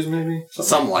 2 years, maybe?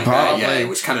 Something like Probably. that. Yeah, it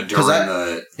was kind of during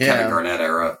the Kevin Garnett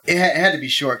era. It had to be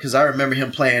short because I remember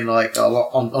him playing like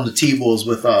on the T-Bulls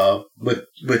with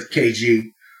KG,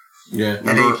 Yeah. and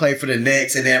then he played for the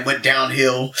Knicks, and then went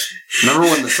downhill. Remember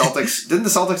when the Celtics didn't the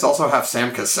Celtics also have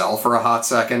Sam Cassell for a hot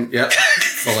second? Yep.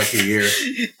 For like a year.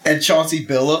 And Chauncey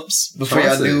Billups before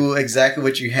y'all Chauncey. knew exactly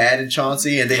what you had in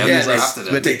Chauncey, and then Yeah, he was they like drafted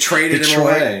him. with They traded him Detroit,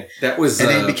 away. That was... and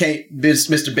then he became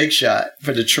Mr. Big Shot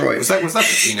for Detroit. Was that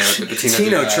Patino? Did Patino do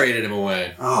Tino that? traded him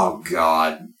away. Oh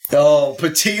God. Oh,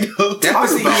 Patino! That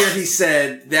was the about- year he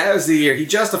said... That was the year he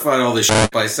justified all this shit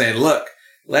by saying, look,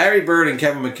 Larry Bird and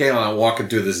Kevin McHale aren't walking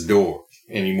through this door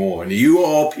anymore. And you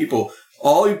all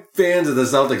you fans of the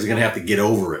Celtics are going to have to get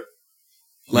over it.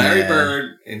 Larry Yeah.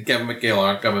 Bird and Kevin McHale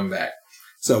aren't coming back.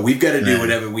 So we've got to do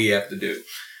whatever we have to do.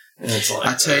 And it's like...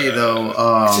 I tell you though,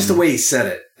 it's just the way he said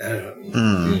it. I don't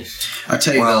know. I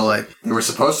tell you though, like, They were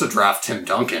supposed to draft Tim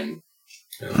Duncan,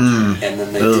 mm, and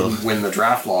then they Ugh. didn't win the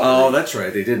draft lottery. Oh, that's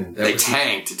right. They didn't. That They was-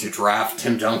 tanked to draft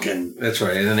Tim Duncan. That's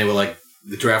right. And then they were like,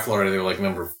 the draft lottery, they were like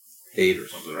number 8 or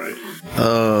something,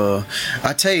 right?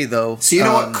 I tell you though, So you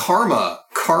know what?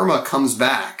 Karma comes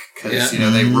back because Yeah.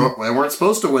 they weren't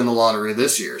supposed to win the lottery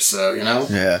this year. So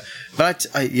yeah, but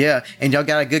and y'all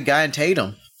got a good guy in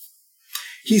Tatum.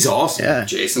 He's awesome. Yeah.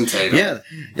 Jason Tatum.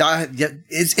 Yeah.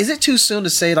 Is it too soon to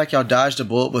say like y'all dodged a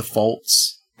bullet with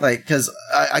Fultz? Like, because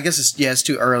I guess it's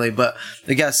too early, but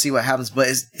they got to see what happens. But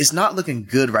it's not looking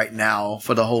good right now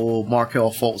for the whole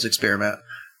Markelle Fultz experiment.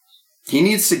 He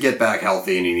needs to get back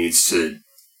healthy, and he needs to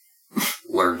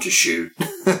learn to shoot.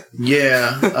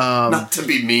 Yeah. Not to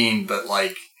be mean, but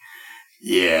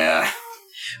yeah.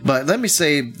 But let me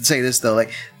say this though,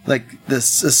 like the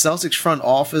Celtics front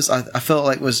office, I felt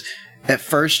like was at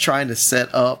first trying to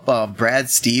set up Brad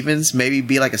Stevens, maybe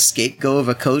be like a scapegoat of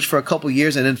a coach for a couple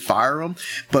years and then fire him.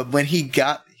 But when he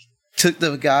took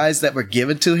the guys that were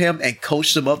given to him and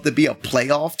coached them up to be a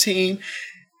playoff team,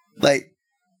 like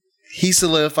he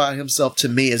solidified himself to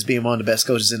me as being one of the best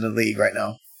coaches in the league right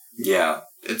now. Yeah.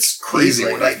 It's crazy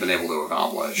Easily, what he's been able to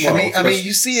accomplish. I mean,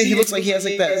 you see it. He looks like he has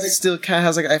like that. Still kind of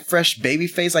has like a fresh baby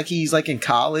face, like he's like in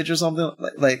college or something.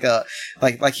 Like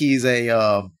he's a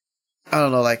I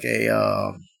don't know, like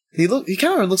a he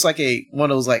kind of looks like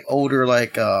one of those like older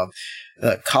like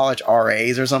college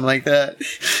RAs or something like that.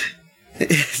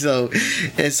 So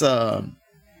it's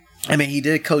I mean, he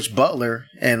did coach Butler,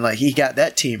 and like he got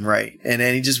that team right, and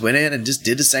then he just went in and just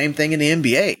did the same thing in the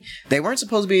NBA. They weren't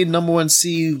supposed to be number 1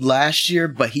 seed last year,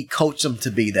 but he coached them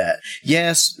to be that.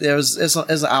 Yes,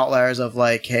 there's outliers of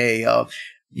like, hey,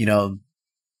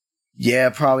 yeah,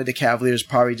 probably the Cavaliers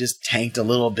probably just tanked a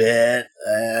little bit,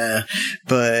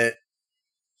 but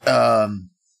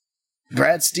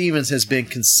Brad Stevens has been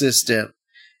consistent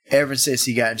ever since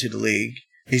he got into the league.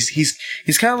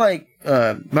 He's kind of like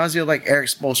reminds me of like Eric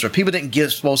Spoelstra. People didn't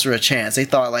give Spoelstra a chance. They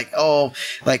thought like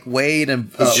Wade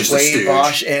and Wade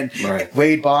Bosch and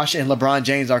LeBron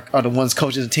James are the ones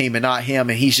coaching the team and not him.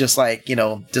 And he's just like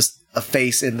just a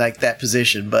face in like that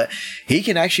position. But he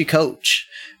can actually coach.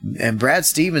 And Brad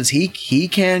Stevens, he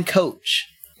can coach.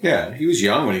 Yeah, he was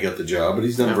young when he got the job, but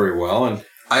he's done very well. And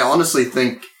I honestly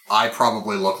think I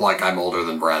probably look like I'm older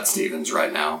than Brad Stevens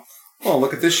right now. well,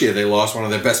 look at this year. They lost one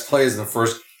of their best players in the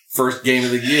first game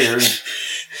of the year,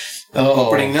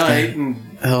 opening night, and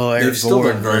they've still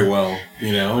done very well.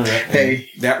 And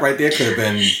that right there could have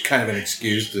been kind of an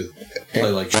excuse to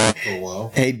play like shit for a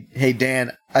while. Hey,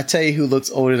 Dan, I tell you who looks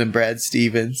older than Brad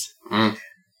Stevens.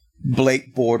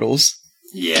 Blake Bortles.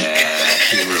 Yeah,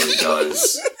 he really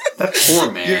does. That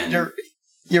poor man.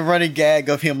 Your running gag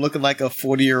of him looking like a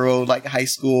 40-year-old like high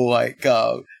school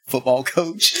football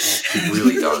coach. He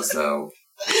really does, though.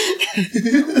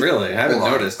 Really? I haven't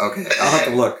Hold on. noticed. Okay. I'll have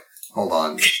to look. Hold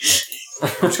on. I'm just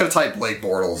going to type Blake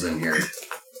Bortles in here.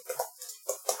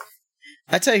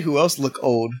 I tell you who else look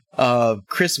old.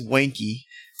 Chris Wanke.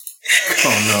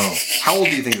 Oh no! How old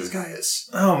do you think this guy is?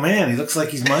 Oh man, he looks like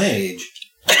he's my age,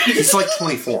 He's like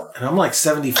 24. and I'm like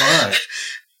 75.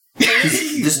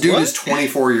 This dude is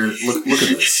 24 years. Look at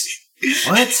this.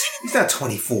 What? He's not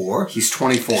 24. He's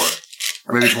 24.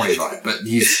 Or maybe 25, but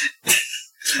he's...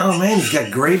 Oh man, he's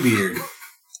got gray beard.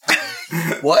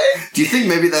 What? Do you think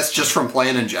maybe that's just from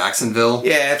playing in Jacksonville?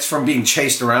 Yeah, it's from being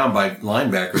chased around by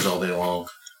linebackers all day long.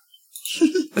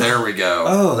 There we go.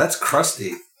 Oh, that's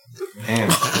crusty.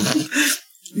 Man.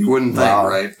 You wouldn't think,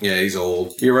 right? Yeah, he's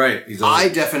old. You're right. He's old. I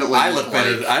definitely I look like-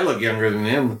 better. I look younger than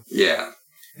him, Yeah,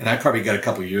 and I probably got a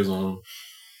couple years on him.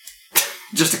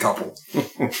 just a couple.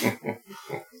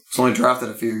 Was only drafted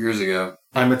a few years ago.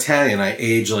 I'm Italian. I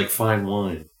age like fine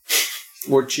wine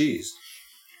or cheese.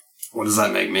 What does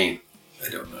that make me? I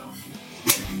don't know.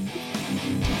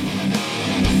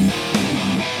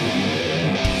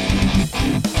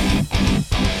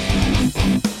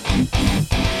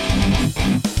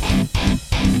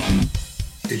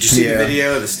 Did you see the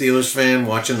video of the Steelers fan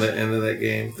watching the end of that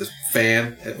game? The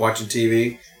fan watching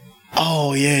TV?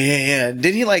 Oh yeah.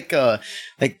 Didn't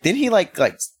he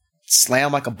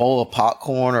slam like a bowl of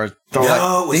popcorn or throw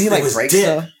No, didn't he it was break dip.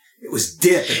 stuff? It was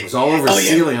dip. And it was all over the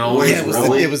ceiling. All the way Yeah,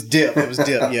 it was dip. It was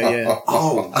dip. Yeah.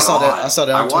 Oh, I saw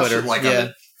that on I watched Twitter. it like Yeah. on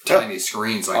a tiny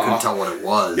screen, so I couldn't tell what it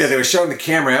was. Yeah, they were showing the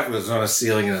camera afterwards on a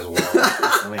ceiling as well.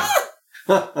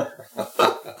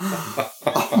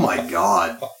 Oh my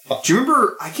god. Do you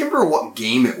remember, I can't remember what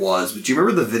game it was, but do you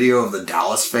remember the video of the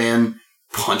Dallas fan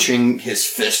punching his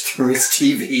fist through his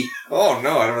TV? Oh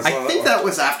no, I never saw I think that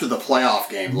was after the playoff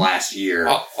game last year,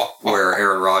 where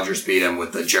Aaron Rodgers beat him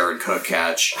with the Jared Cook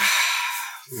catch.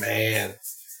 Man.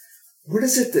 What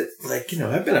is it that, like,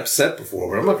 I've been upset before,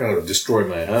 but I'm not going to destroy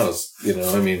my house.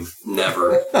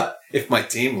 Never. If my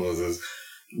team loses.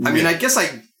 I mean, I guess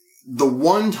the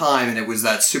one time, and it was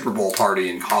that Super Bowl party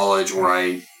in college where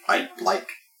I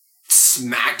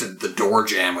smacked the door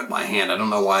jamb with my hand. I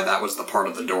don't know why that was the part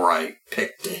of the door I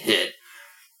picked to hit.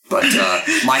 But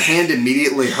my hand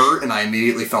immediately hurt, and I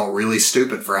immediately felt really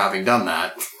stupid for having done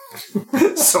that.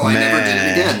 So I never did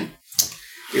it again.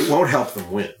 It won't help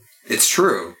them win. It's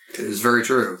true. It is very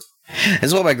true.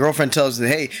 That's what my girlfriend tells me.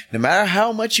 Hey, no matter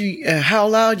how loud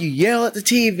you yell at the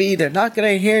TV, they're not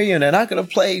going to hear you, and they're not going to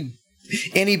play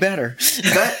any better.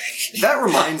 That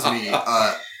reminds me.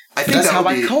 I think that's how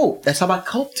I cope. That's how I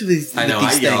cope to these I know, these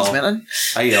I things, yell. man.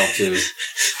 I yell too.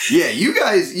 Yeah, you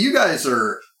guys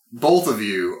are, both of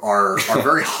you are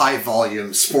very high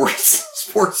volume sports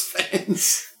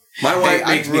fans. My wife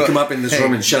makes me come up in this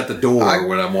room and shut the door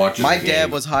when I'm watching My the dad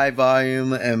game. was high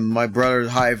volume, and my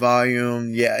brother's high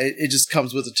volume. Yeah, it just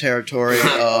comes with the territory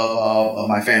of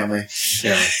my family.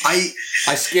 Yeah.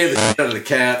 I scared the shit out of the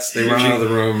cats. They run out of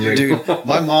the room. Dude,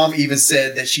 my mom even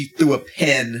said that she threw a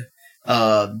pen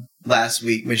last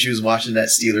week when she was watching the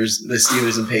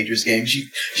Steelers and Patriots game. She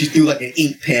threw like an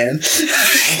ink pen.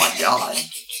 Oh my god.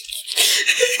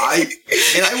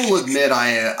 I will admit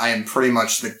I am pretty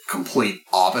much the complete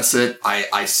opposite.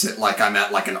 I sit like I'm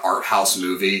at like an art house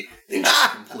movie in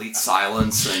complete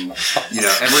silence, and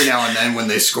every now and then when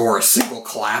they score a single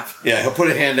clap. Yeah, he'll put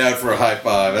a hand out for a high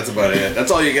five. That's about it.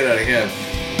 That's all you get out of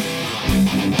him.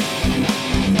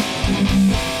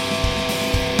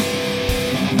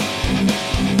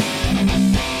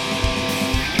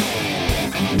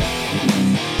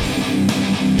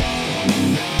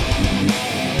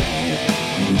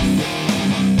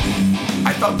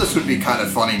 I thought this would be kind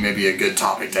of funny, maybe a good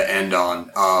topic to end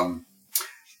on.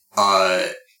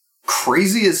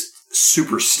 Craziest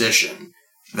superstition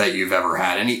that you've ever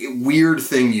had. Any weird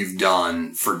thing you've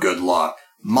done for good luck.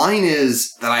 Mine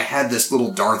is that I had this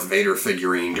little Darth Vader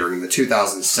figurine during the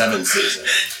 2007 season.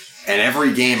 And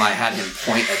every game I had him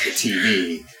point at the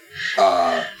TV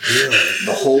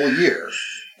the whole year.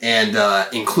 And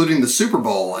including the Super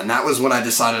Bowl. And that was when I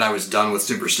decided I was done with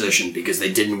superstition because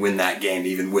they didn't win that game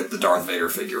even with the Darth Vader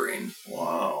figurine.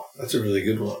 Wow. That's a really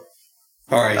good one.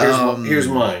 All right, here's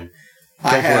mine.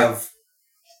 I have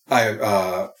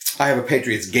a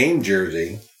Patriots game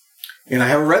jersey, and I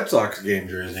have a Red Sox game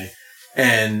jersey,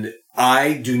 and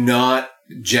I do not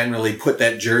generally put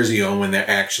that jersey on when they're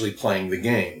actually playing the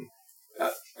game.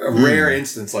 A rare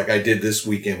instance, like I did this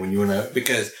weekend when you and I,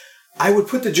 because I would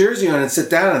put the jersey on and sit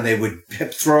down, and they would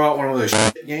throw out one of those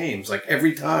shit games like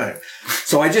every time.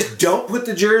 So I just don't put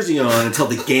the jersey on until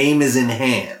the game is in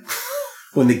hand.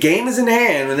 When the game is in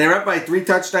hand, when they're up by 3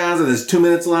 touchdowns and there's 2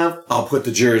 minutes left, I'll put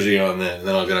the jersey on then, and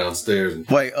then I'll go downstairs. And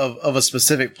Wait, of a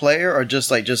specific player or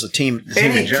just a team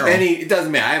in general? it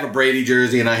doesn't matter. I have a Brady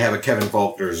jersey and I have a Kevin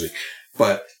Falk jersey,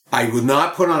 but I would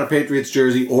not put on a Patriots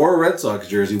jersey or a Red Sox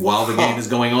jersey while the game is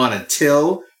going on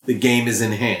until the game is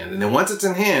in hand. And then once it's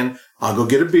in hand, I'll go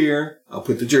get a beer, I'll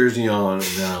put the jersey on, and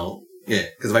then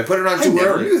because if I put it on I too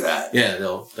never early, knew that. yeah,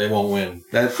 they won't win.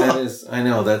 That is, I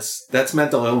know, that's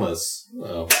mental illness,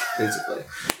 basically.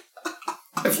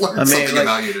 I've learned something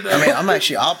about you today. I mean, I'm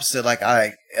actually opposite. Like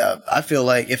I feel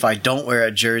like if I don't wear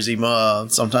a jersey,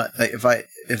 sometimes like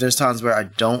if there's times where I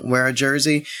don't wear a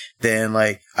jersey, then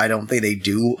like I don't think they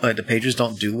do. The Patriots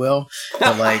don't do well.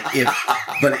 But like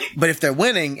but if they're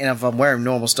winning and if I'm wearing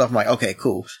normal stuff, I'm like, okay,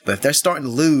 cool. But if they're starting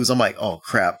to lose, I'm like, oh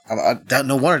crap!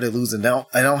 No wonder they're losing. I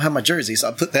don't have my jersey, so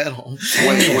I put that on.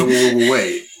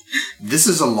 Wait. This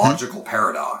is a logical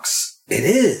paradox. It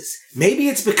is. Maybe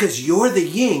it's because you're the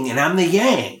yin and I'm the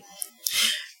yang.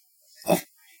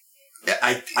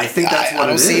 I think that's what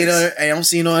it is. I don't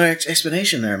see no other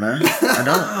explanation there, man. I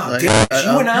don't.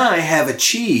 You and I have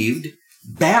achieved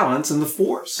balance in the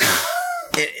force.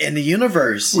 In the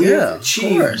universe, We yeah, have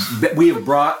achieved. We have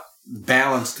brought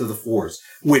balance to the force,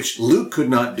 which Luke could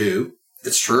not do.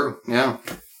 It's true. Yeah.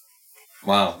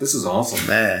 Wow, this is awesome.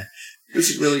 man. This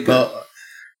is really good. Well,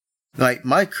 like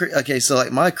my I guess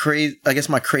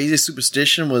my craziest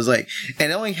superstition was like,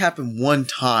 and it only happened one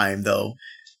time though,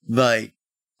 like,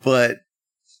 but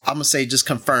I'm gonna say just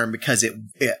confirmed because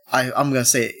I'm gonna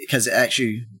say it because it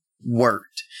actually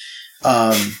worked.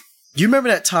 You remember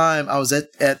that time I was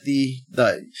at the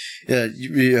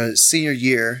senior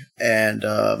year and we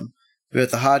were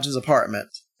at the Hodgins apartment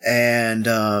and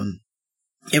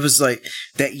it was like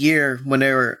that year when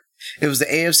it was the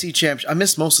AFC championship. I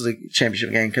missed most of the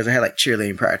championship game because I had like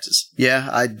cheerleading practice. Yeah,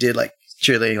 I did like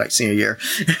cheerleading like senior year.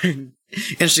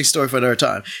 Interesting story for another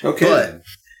time. Okay. But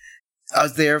I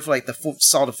was there for like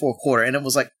saw the fourth quarter and it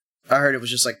was like, I heard it was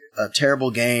just like a terrible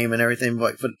game and everything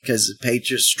because the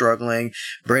Patriots struggling,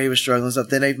 Brady was struggling and stuff.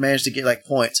 Then they managed to get like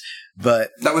points.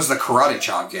 But that was the karate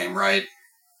chop game, right?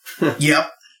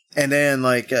 Yep. And then,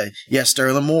 like,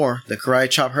 Sterling Moore, the karate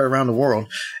chop heard around the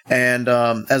world. And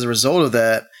as a result of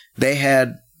that, they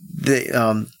had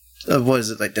the what is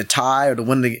it, like the tie or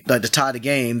to tie the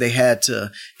game? They had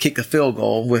to kick a field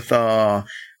goal with what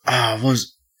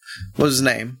was his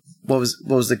name? What was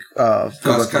the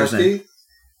Gostkowski?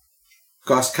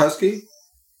 Gostkowski?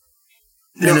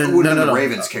 No, it would have been the no.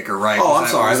 Ravens kicker, right? Oh, I'm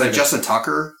sorry. Was that Justin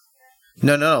Tucker?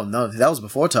 No. That was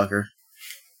before Tucker.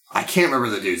 I can't remember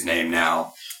the dude's name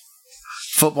now.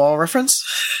 Football Reference?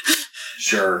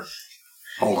 Sure.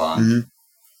 Hold on.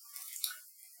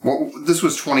 Mm-hmm. This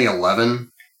was 2011?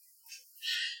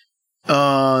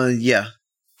 Yeah.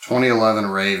 2011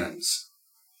 Ravens.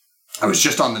 I was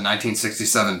just on the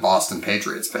 1967 Boston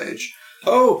Patriots page.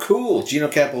 Oh, cool. Gino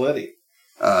Cappelletti.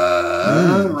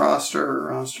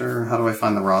 Roster. How do I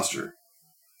find the roster?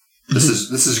 This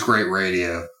is great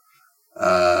radio.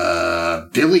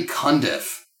 Billy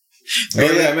Cundiff. Oh,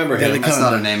 yeah, I remember him. That's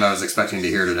not a name I was expecting to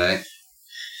hear today.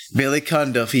 Billy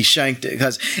Cundiff, he shanked it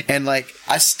and like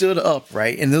I stood up,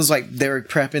 right, and it was like they were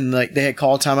prepping, like they had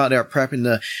called timeout, they were prepping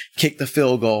to kick the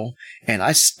field goal, and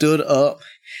I stood up,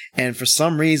 and for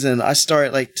some reason I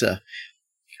started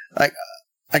I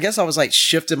guess I was like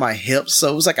shifting my hips,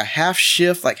 so it was like a half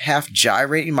shift, like half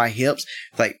gyrating my hips,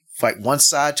 like one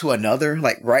side to another,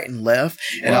 like right and left,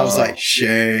 and I was like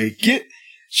shake it,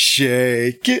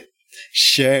 shake it.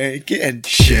 Shake it and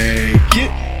shake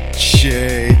it,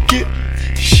 shake it,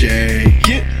 shake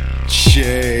it,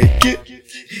 shake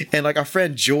it. And like our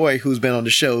friend Joy, who's been on the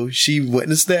show, she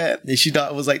witnessed that and she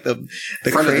thought it was like the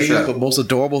craziest but most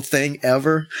adorable thing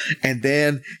ever. And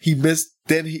then he missed.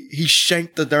 Then he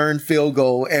shanked the darn field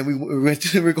goal, and we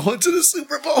were going to the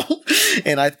Super Bowl.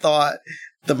 And I thought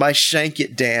that my shank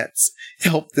it dance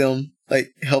helped them,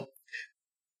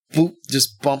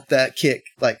 just bump that kick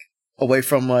away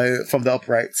from the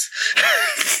uprights.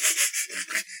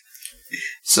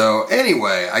 So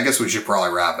anyway, I guess we should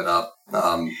probably wrap it up.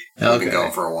 We've been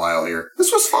going for a while here.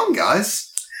 This was fun, guys.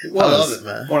 It was. I love it,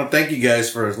 man. I want to thank you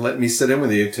guys for letting me sit in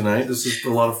with you tonight. This is a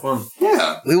lot of fun.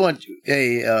 Yeah. We want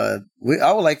I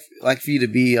would like for you to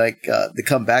be to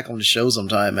come back on the show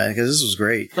sometime, man, because this was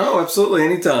great. Oh, absolutely,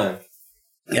 anytime.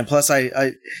 And plus,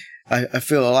 I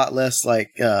feel a lot less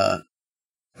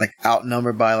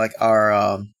outnumbered by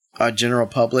our general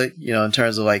public, in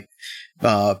terms of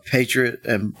Patriot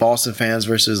and Boston fans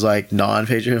versus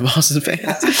non-Patriot and Boston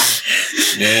fans.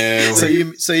 Yeah.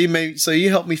 So you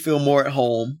help me feel more at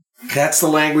home. That's the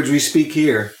language we speak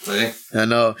here. See? I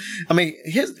know. I mean,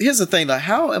 here's the thing.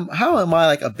 How am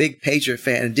I a big Patriot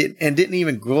fan and didn't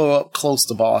even grow up close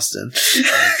to Boston?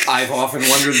 I've often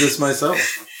wondered this myself.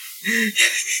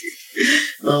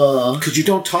 Because you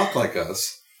don't talk like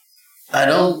us. I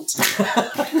don't.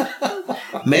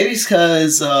 Maybe it's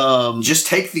because Just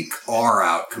take the R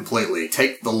out completely.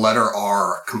 Take the letter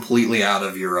R completely out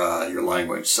of your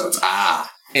language. So it's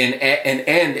ah. And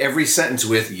end every sentence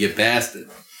with "you bastard."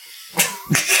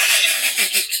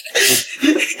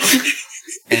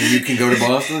 And you can go to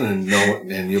Boston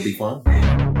and you'll be fine.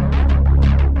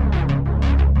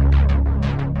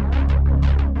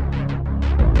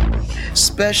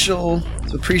 special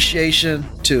appreciation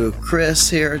to Chris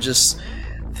here, just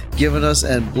giving us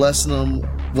and blessing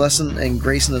and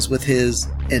gracing us with his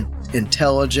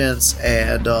intelligence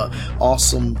and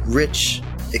awesome, rich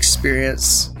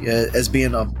experience as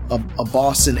being a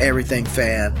Boston everything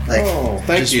fan. Like,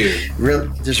 thank you. Really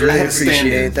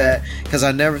appreciate that, because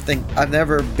I've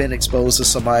never been exposed to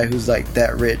somebody who's like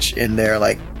that rich in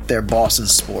their Boston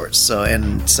sports. So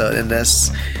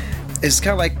that's, it's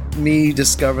kind of like me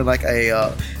discovering like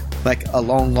a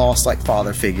long lost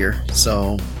father figure.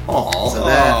 So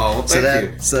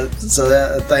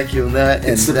thank you on that.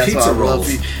 It's and the that's pizza why I rolls.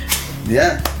 love you.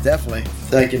 Yeah, definitely.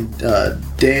 Thanking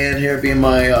Dan here being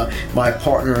my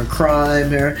partner in crime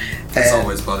here. As And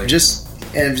always, buddy.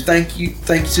 And thank you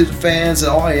to the fans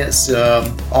and audience,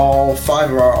 all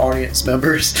 5 of our audience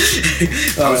members.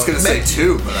 I was going to say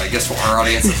 2, but I guess our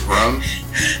audience has grown.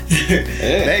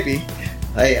 Maybe.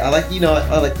 Hey, I like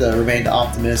to remain the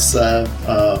optimist. I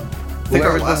think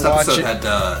our whoever's last gonna watch episode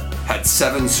it- had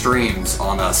 7 streams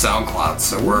on SoundCloud,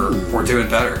 so we're doing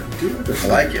better. I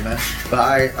like it, man. But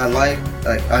I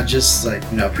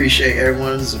appreciate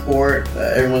everyone's support.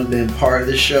 Everyone's been part of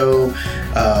the show.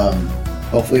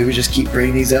 Hopefully, we just keep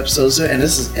bringing these episodes in, and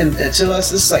to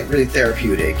us, this is really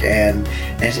therapeutic, and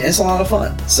it's a lot of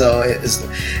fun. So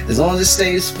as long as it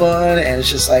stays fun, and it's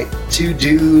just 2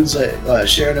 dudes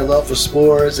sharing their love for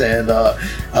sports and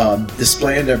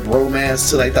displaying their bromance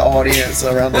to the audience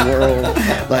around the world,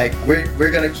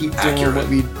 we're gonna keep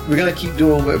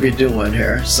doing what we're doing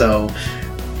here. So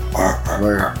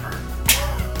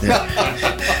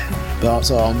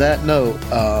So on that note,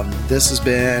 this has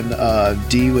been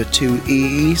D with 2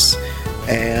 E's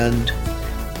and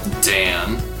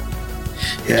Dan.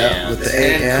 with the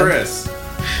A And Chris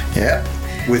Yeah.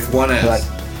 with 1 S.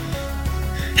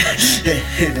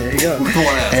 There you go. With 1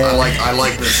 S. And- I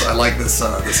like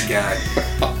this gag.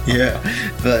 Yeah,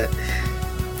 but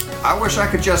I wish I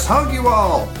could just hug you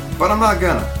all, but I'm not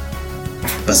gonna.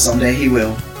 someday he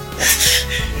will.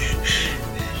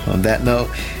 On that note,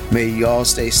 may you all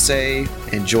stay safe,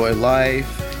 enjoy life,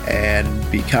 and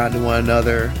be kind to one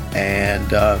another,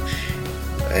 and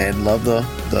love the.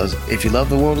 If you love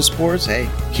the world of sports, hey,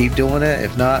 keep doing it.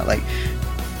 If not,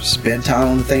 spend time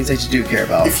on the things that you do care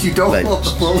about. If you don't love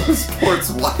the world of sports,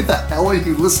 why the hell are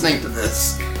you listening to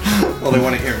this? Well, they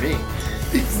want to hear me.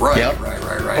 Right, Yep.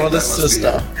 right. All That this must be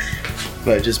stuff.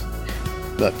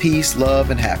 But peace, love,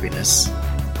 and happiness.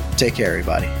 Take care,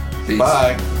 everybody. it. Peace.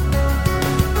 Bye.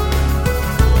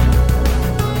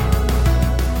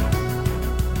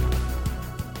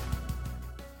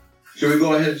 Should we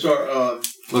go ahead and start?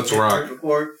 Let's rock.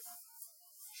 Record?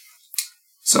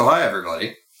 So hi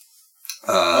everybody.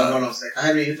 No, I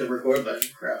haven't hit the record button.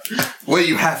 Crap. Wait,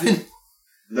 you haven't?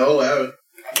 No, I haven't.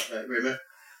 Wait a minute.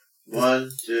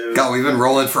 1, 2. God, we've been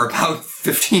rolling for about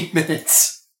 15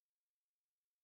 minutes.